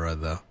Robbins Paul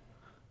Rudd though.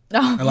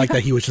 I like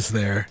that he was just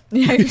there.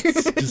 Yeah,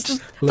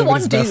 just the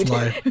one dude.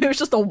 It was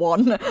just the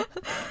one.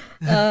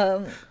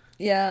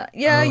 Yeah,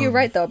 you're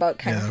right though about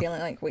kind of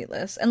feeling like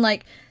weightless, and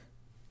like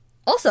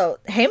also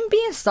him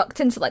being sucked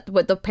into like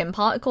with the pin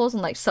particles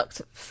and like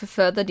sucked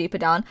further deeper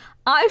down.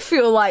 I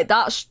feel like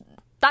that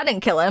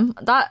didn't kill him.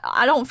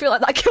 I don't feel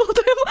like that killed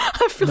him.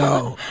 I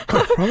feel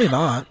probably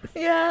not.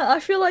 Yeah, I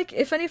feel like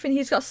if anything,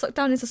 he's got sucked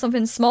down into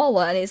something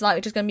smaller, and he's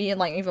like just gonna be in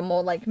like even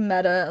more like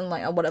meta and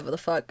like whatever the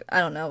fuck. I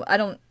don't know. I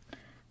don't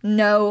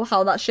know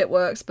how that shit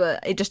works,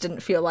 but it just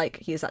didn't feel like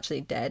he's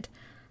actually dead.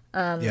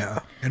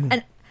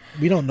 And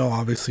we don't know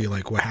obviously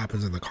like what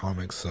happens in the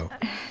comics, so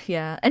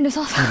yeah, and it's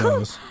also who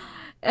knows.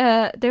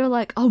 They were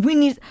like, I'm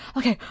gonna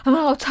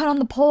turn on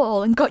the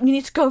portal and you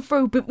need to go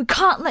through, but we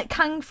can't let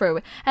Kang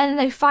through. And then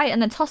they fight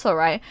and then tussle,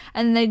 right?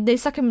 And they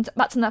suck him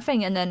back to that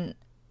thing, and then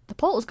the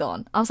portal's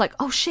gone. I was like,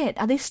 oh shit,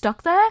 are they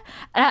stuck there?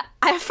 And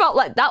I felt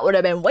like that would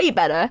have been way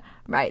better,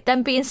 right?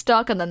 Them being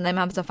stuck and then them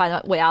having to find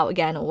a way out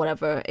again or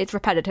whatever. It's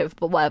repetitive,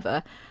 but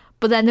whatever.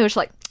 But then they were just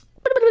like,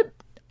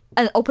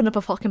 and open up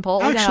a fucking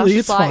portal. Actually,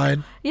 it's like,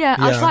 fine. Yeah,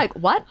 I was like,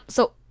 what?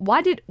 So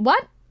what?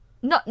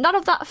 None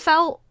of that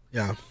felt.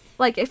 Yeah.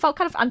 Like, it felt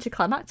kind of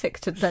anticlimactic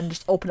to then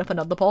just open up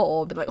another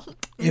portal and be like,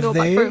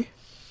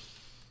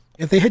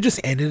 if they had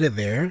just ended it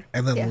there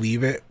and then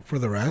leave it for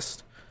the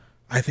rest,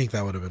 I think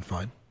that would have been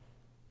fine.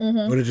 Mm-hmm.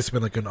 It would have just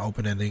been like an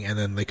open ending, and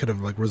then they could have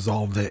like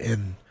resolved it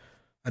in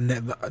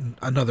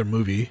another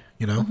movie,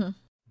 you know? Mm-hmm.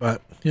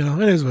 But, you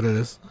know, it is what it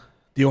is.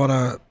 Do you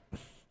want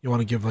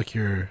to give like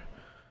your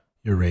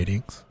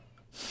ratings?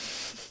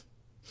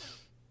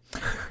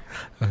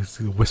 I was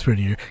whispering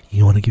in your ear,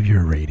 you want to give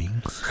your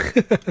ratings?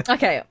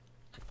 Okay.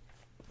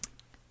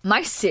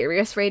 My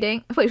serious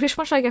rating... Wait, which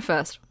one should I get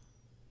first?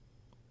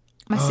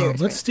 My serious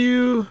let's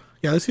do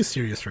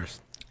serious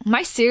first.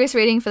 My serious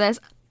rating for this,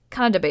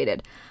 kind of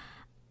debated.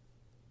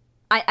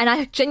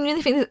 I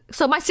genuinely think...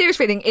 So my serious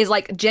rating is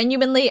like,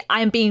 genuinely,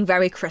 I'm being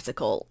very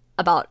critical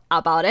about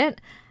it.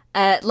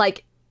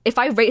 Like, if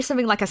I rate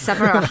something like a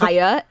 7 or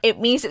higher, it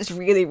means it's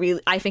really,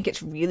 really... I think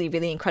it's really,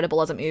 really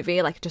incredible as a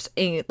movie. Like, just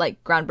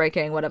like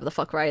groundbreaking, whatever the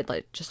fuck, right?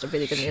 Like, just a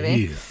really good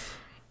movie.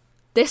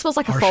 This was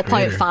like a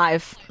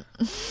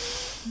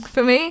 4.5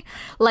 for me.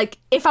 Like,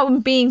 if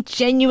I'm being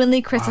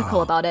genuinely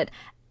critical about it,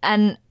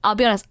 and I'll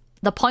be honest,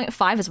 the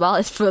 0.5 as well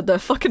is for the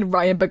fucking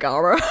Ryan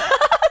Bergara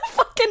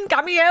fucking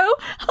cameo.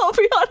 I'll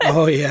be honest.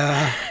 Oh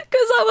yeah,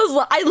 because that was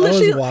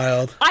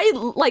wild.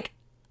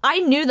 I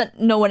knew that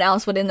no one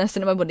else in the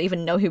cinema would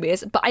even know who he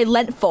is, but I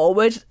leant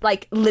forward,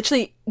 like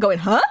literally going,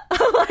 huh?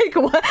 Like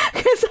what?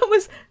 Because I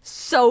was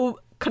so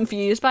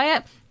confused by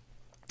it.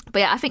 But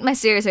yeah, I think my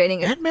serious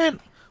rating is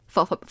Ant-Man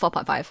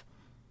 4.5.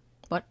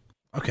 What?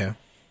 Okay.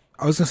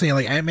 I was gonna say,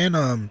 like,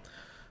 Ant-Man,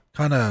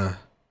 kind of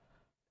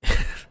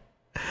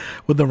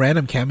with the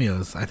random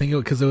cameos. I think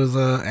because it was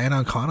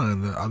Anna Kana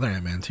and the other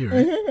Ant-Man too,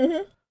 right?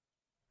 Mm-hmm.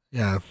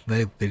 Yeah,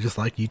 they just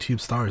like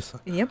YouTube stars.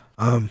 Yep.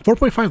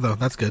 4.5 though,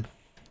 that's good.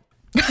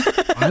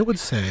 I would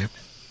say,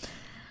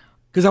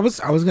 because I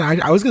was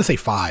gonna say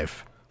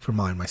 5 for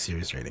my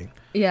series rating.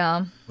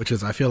 Yeah. Which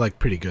is, I feel like,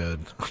 pretty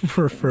good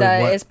for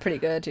that is pretty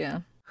good. Yeah.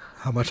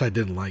 How much I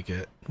didn't like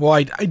it. Well,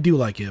 I do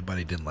like it, but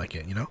I didn't like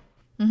it. You know.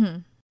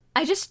 Mm-hmm.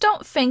 I just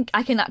don't think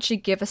I can actually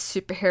give a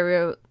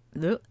superhero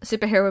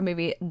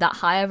movie that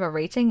high of a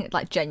rating,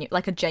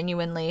 like a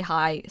genuinely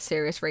high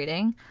serious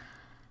rating.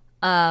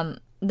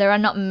 There are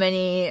not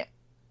many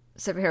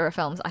superhero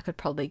films I could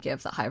probably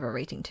give that high of a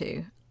rating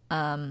to.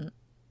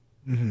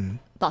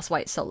 That's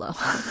why it's so low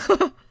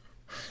for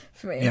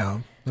me.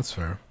 Yeah, that's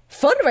fair.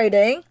 Fun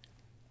rating,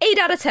 8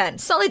 out of 10.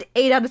 Solid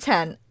 8 out of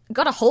 10.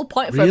 Got a whole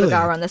point for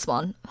Bergara on this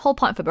one. Whole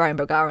point for Brian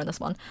Bergara on this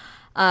one.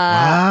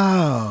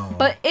 Wow.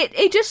 But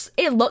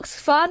it looks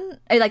fun.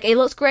 It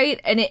looks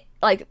great, and it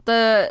like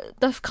the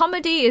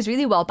comedy is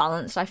really well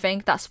balanced. I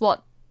think that's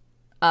what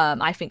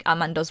I think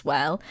Ant-Man does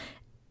well.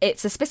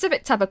 It's a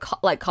specific type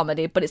of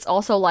comedy, but it's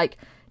also like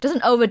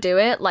doesn't overdo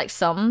it like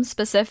some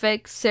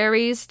specific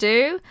series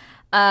do.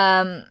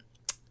 Where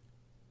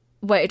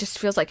it just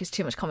feels like it's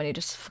too much comedy,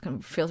 just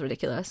fucking feels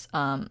ridiculous.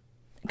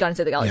 Guardians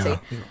of the Galaxy.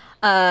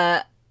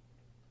 Yeah.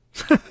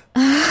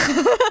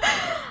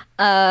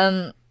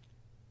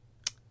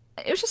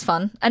 It was just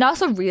fun, and I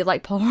also really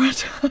like Paul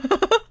Rudd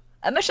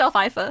and Michelle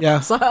Pfeiffer. Yeah.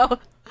 So.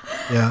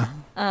 Yeah.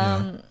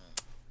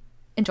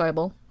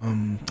 Enjoyable.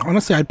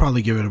 Honestly, I'd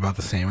probably give it about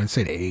the same. I'd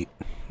say 8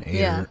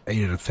 or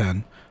 8 out of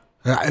 10.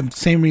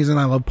 Same reason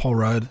I love Paul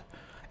Rudd,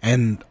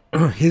 and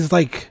his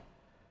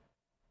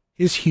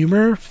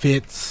humor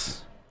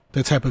fits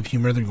the type of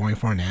humor they're going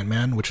for in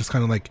Ant-Man, which is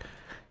kind of like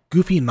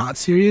goofy, not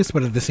serious,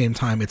 but at the same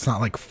time, it's not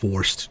like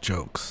forced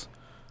jokes.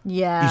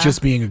 Yeah. He's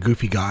just being a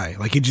goofy guy.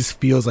 Like, it just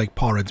feels like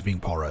Paul Rudd's being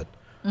Paul Rudd,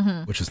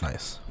 which is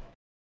nice.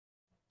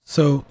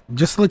 So,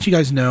 just to let you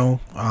guys know,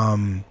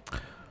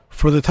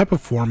 for the type of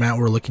format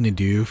we're looking to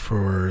do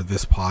for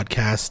this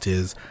podcast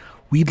is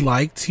we'd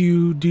like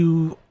to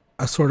do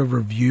a sort of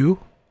review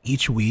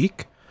each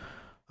week.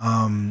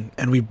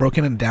 And we've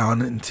broken it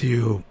down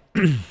into,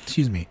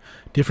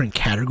 different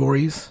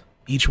categories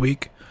each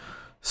week.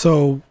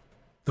 So,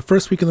 the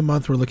first week of the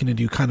month, we're looking to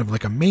do kind of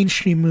like a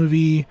mainstream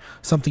movie,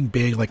 something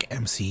big like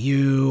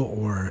MCU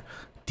or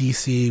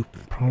DC,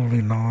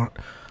 probably not,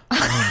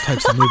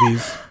 types of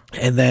movies.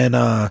 And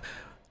then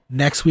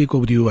next week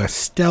we'll do a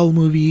Stell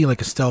movie,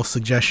 like a Stell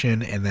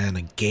suggestion, and then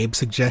a Gabe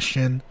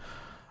suggestion.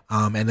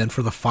 And then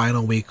for the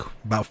final week,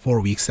 about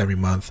 4 weeks every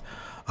month,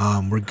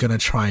 we're gonna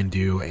try and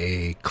do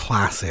a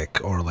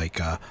classic or like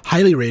a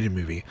highly rated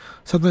movie,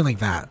 something like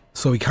that.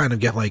 So we kind of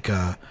get like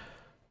a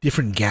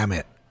different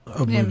gamut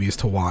of movies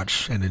to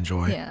watch and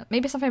enjoy. Yeah,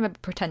 maybe something a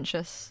bit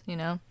pretentious,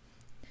 Yeah,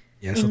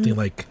 something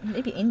like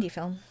maybe indie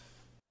film.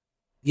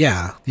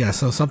 Yeah.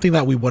 So something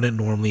that we wouldn't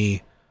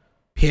normally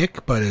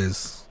pick, but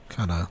is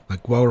kind of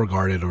like well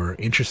regarded or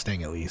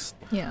interesting at least.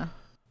 Yeah.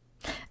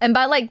 And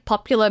by like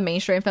popular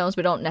mainstream films,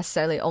 we don't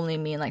necessarily only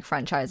mean like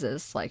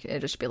franchises. Like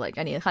it'd just be like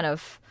any kind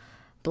of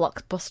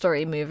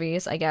blockbustery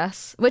movies, I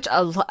guess. Which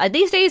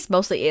these days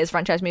mostly is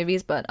franchise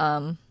movies, but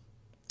that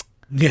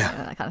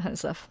kind of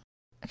stuff.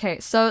 Okay,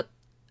 so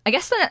I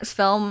guess the next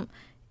film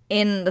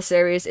in the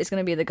series is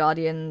going to be the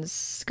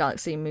Guardians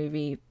Galaxy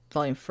movie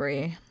Volume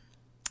 3.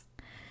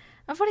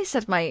 I've already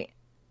said my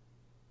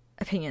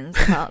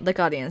opinions about the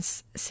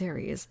Guardians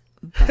series,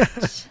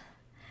 but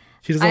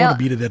she doesn't want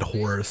to beat a dead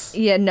horse.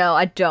 Yeah, no,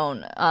 I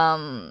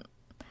don't.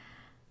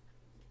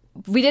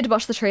 We did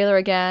watch the trailer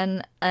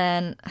again,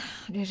 and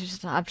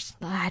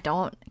I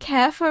don't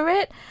care for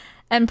it.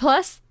 And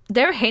plus,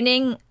 they're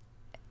hinting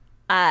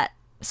at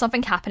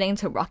something happening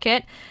to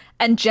Rocket,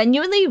 and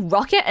genuinely,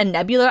 Rocket and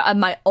Nebula are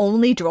my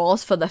only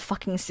draws for the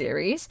fucking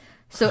series.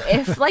 So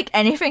if like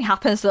anything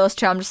happens to those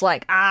two, I'm just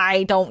like,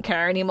 I don't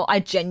care anymore. I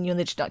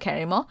genuinely just don't care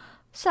anymore.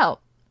 So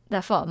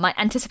therefore, my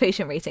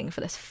anticipation rating for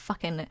this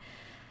fucking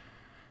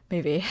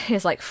movie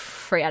is like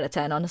 3 out of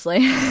 10, honestly.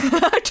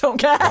 I don't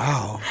care.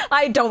 Wow.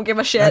 I don't give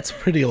a shit. That's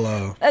pretty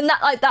low. And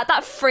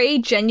that 3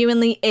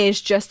 genuinely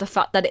is just the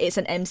fact that it's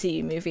an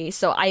MCU movie.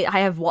 So I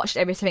have watched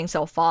everything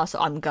so far, so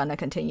I'm gonna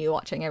continue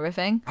watching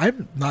everything.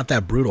 I'm not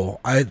that brutal.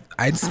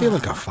 I'd say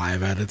like a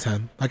 5 out of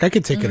 10. Like I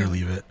could take it or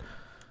leave it.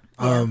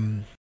 Yeah.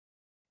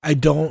 I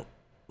don't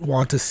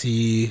want to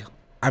see,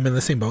 I'm in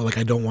the same boat, like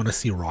I don't want to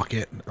see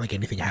Rocket, like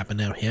anything happen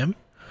to him.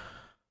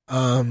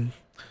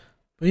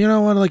 But you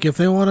know what, like if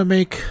they want to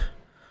make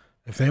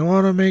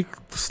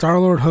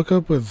Star-Lord hook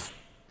up with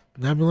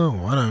Nebula,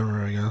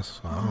 whatever, I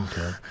guess. I don't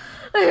care.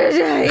 I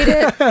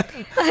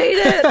hate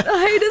it.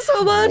 I hate it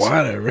so much.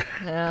 Whatever.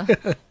 Yeah.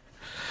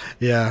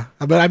 Yeah.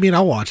 But I mean,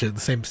 I'll watch it.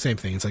 The same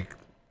thing. It's like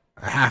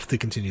I have to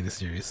continue the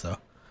series, so.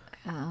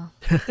 Yeah.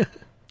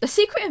 The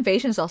Secret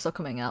Invasion is also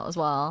coming out as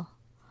well.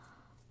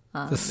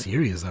 The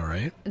series, though,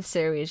 right? The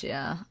series,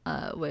 yeah.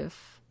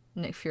 With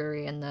Nick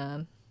Fury and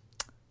the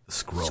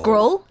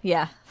Skrull.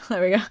 Yeah,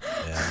 there we go.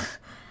 Yeah.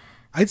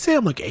 I'd say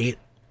I'm like 8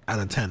 out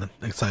of 10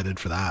 excited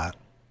for that.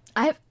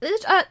 I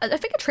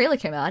think a trailer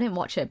came out. I didn't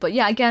watch it, but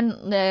yeah, again,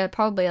 they're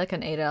probably like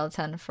an 8 out of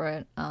 10 for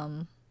it.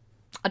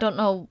 I don't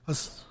know.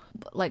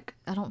 Like,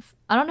 I don't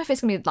know if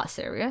it's gonna be that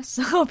serious.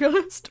 I'll be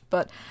honest,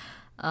 but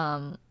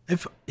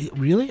if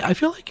really, I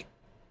feel like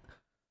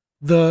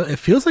it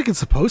feels like it's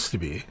supposed to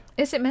be.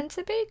 Is it meant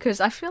to be? Because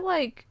I feel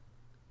like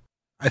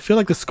the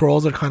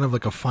Skrulls are kind of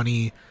like a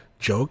funny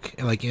joke,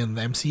 like in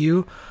the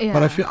MCU. Yeah.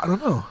 But I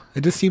don't know.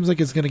 It just seems like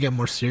it's gonna get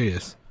more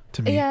serious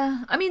to me.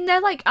 Yeah, I mean,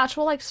 they're like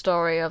actual like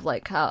story of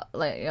like how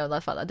like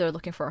the fact that they're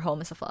looking for a home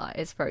and stuff like that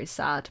is very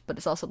sad, but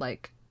it's also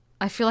like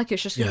I feel like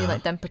it's just gonna be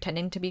like them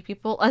pretending to be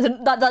people.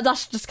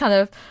 That's just kind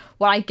of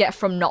what I get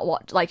from not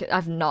watch. Like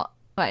I've not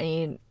got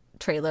any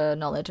trailer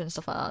knowledge and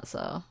stuff like that,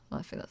 so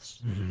I think that's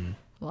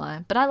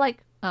why. But I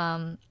like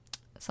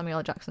Samuel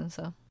L. Jackson,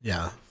 so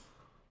yeah,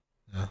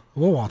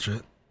 we'll watch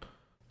it.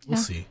 We'll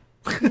see.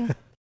 Yeah.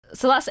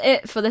 So that's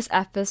it for this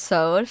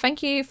episode.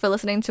 Thank you for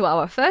listening to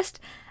our first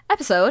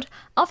episode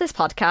of this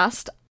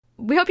podcast.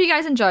 We hope you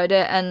guys enjoyed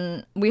it,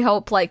 and we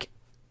hope like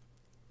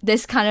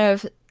this kind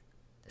of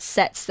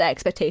sets the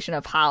expectation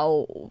of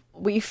how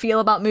we feel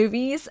about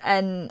movies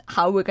and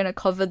how we're going to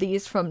cover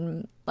these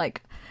from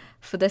like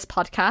for this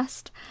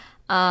podcast.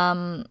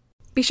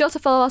 Be sure to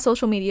follow our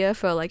social media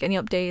for like any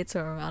updates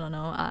or I don't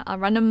know, our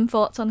random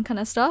thoughts on kind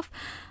of stuff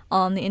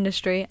on the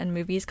industry and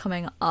movies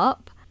coming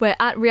up. We're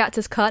at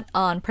Reactors Cut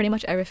on pretty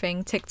much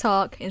everything: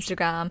 TikTok,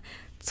 Instagram,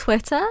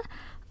 Twitter.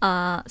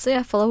 So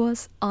yeah, follow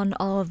us on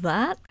all of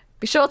that.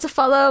 Be sure to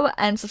follow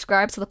and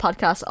subscribe to the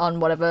podcast on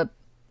whatever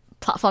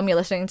platform you're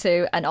listening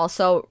to, and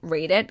also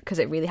rate it because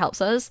it really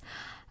helps us.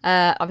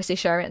 Obviously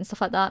share it and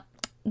stuff like that.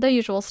 The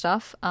usual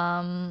stuff.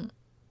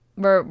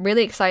 We're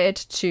really excited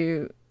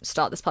to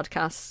start this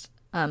podcast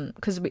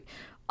because we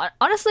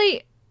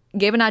honestly,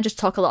 Gabe and I just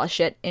talk a lot of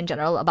shit in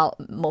general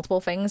about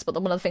multiple things, but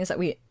one of the things that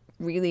we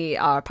really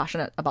are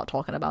passionate about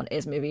talking about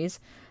is movies.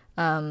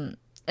 And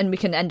we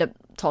can end up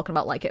talking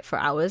about like it for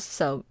hours,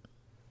 so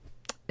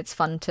it's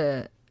fun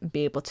to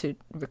be able to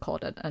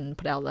record it and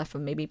put it out there for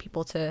maybe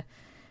people to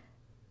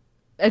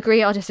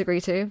agree or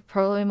disagree to.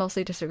 Probably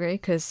mostly disagree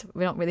because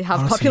we don't really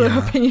have popular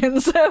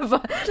opinions.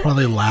 But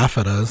probably laugh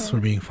at us for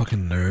being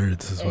fucking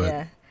nerds is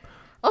what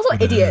Also,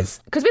 idiots,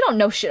 because we don't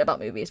know shit about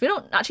movies. We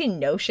don't actually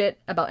know shit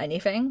about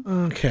anything.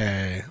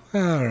 Okay,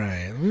 all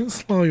right.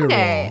 Slow your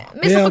roll.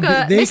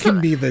 Mr. They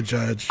can be the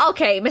judge.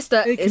 Okay,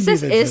 Mister, is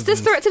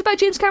this directed by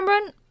James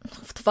Cameron?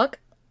 What the fuck?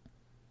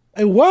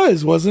 It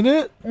wasn't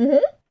it? Mm-hmm.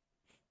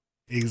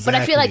 Exactly. But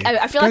I feel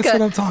like that's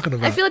what I'm talking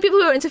about. I feel like people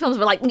who are into films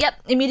were like, "Yep,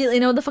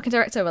 immediately know the fucking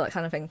director," or that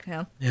kind of thing.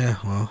 Yeah. Yeah.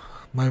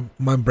 Well,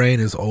 my brain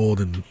is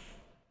old and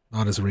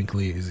not as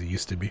wrinkly as it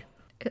used to be.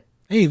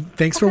 Hey,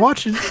 thanks for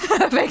watching.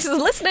 Thanks for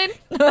listening.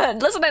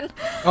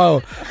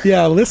 Oh,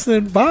 yeah,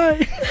 listening.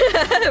 Bye.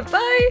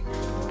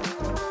 Bye.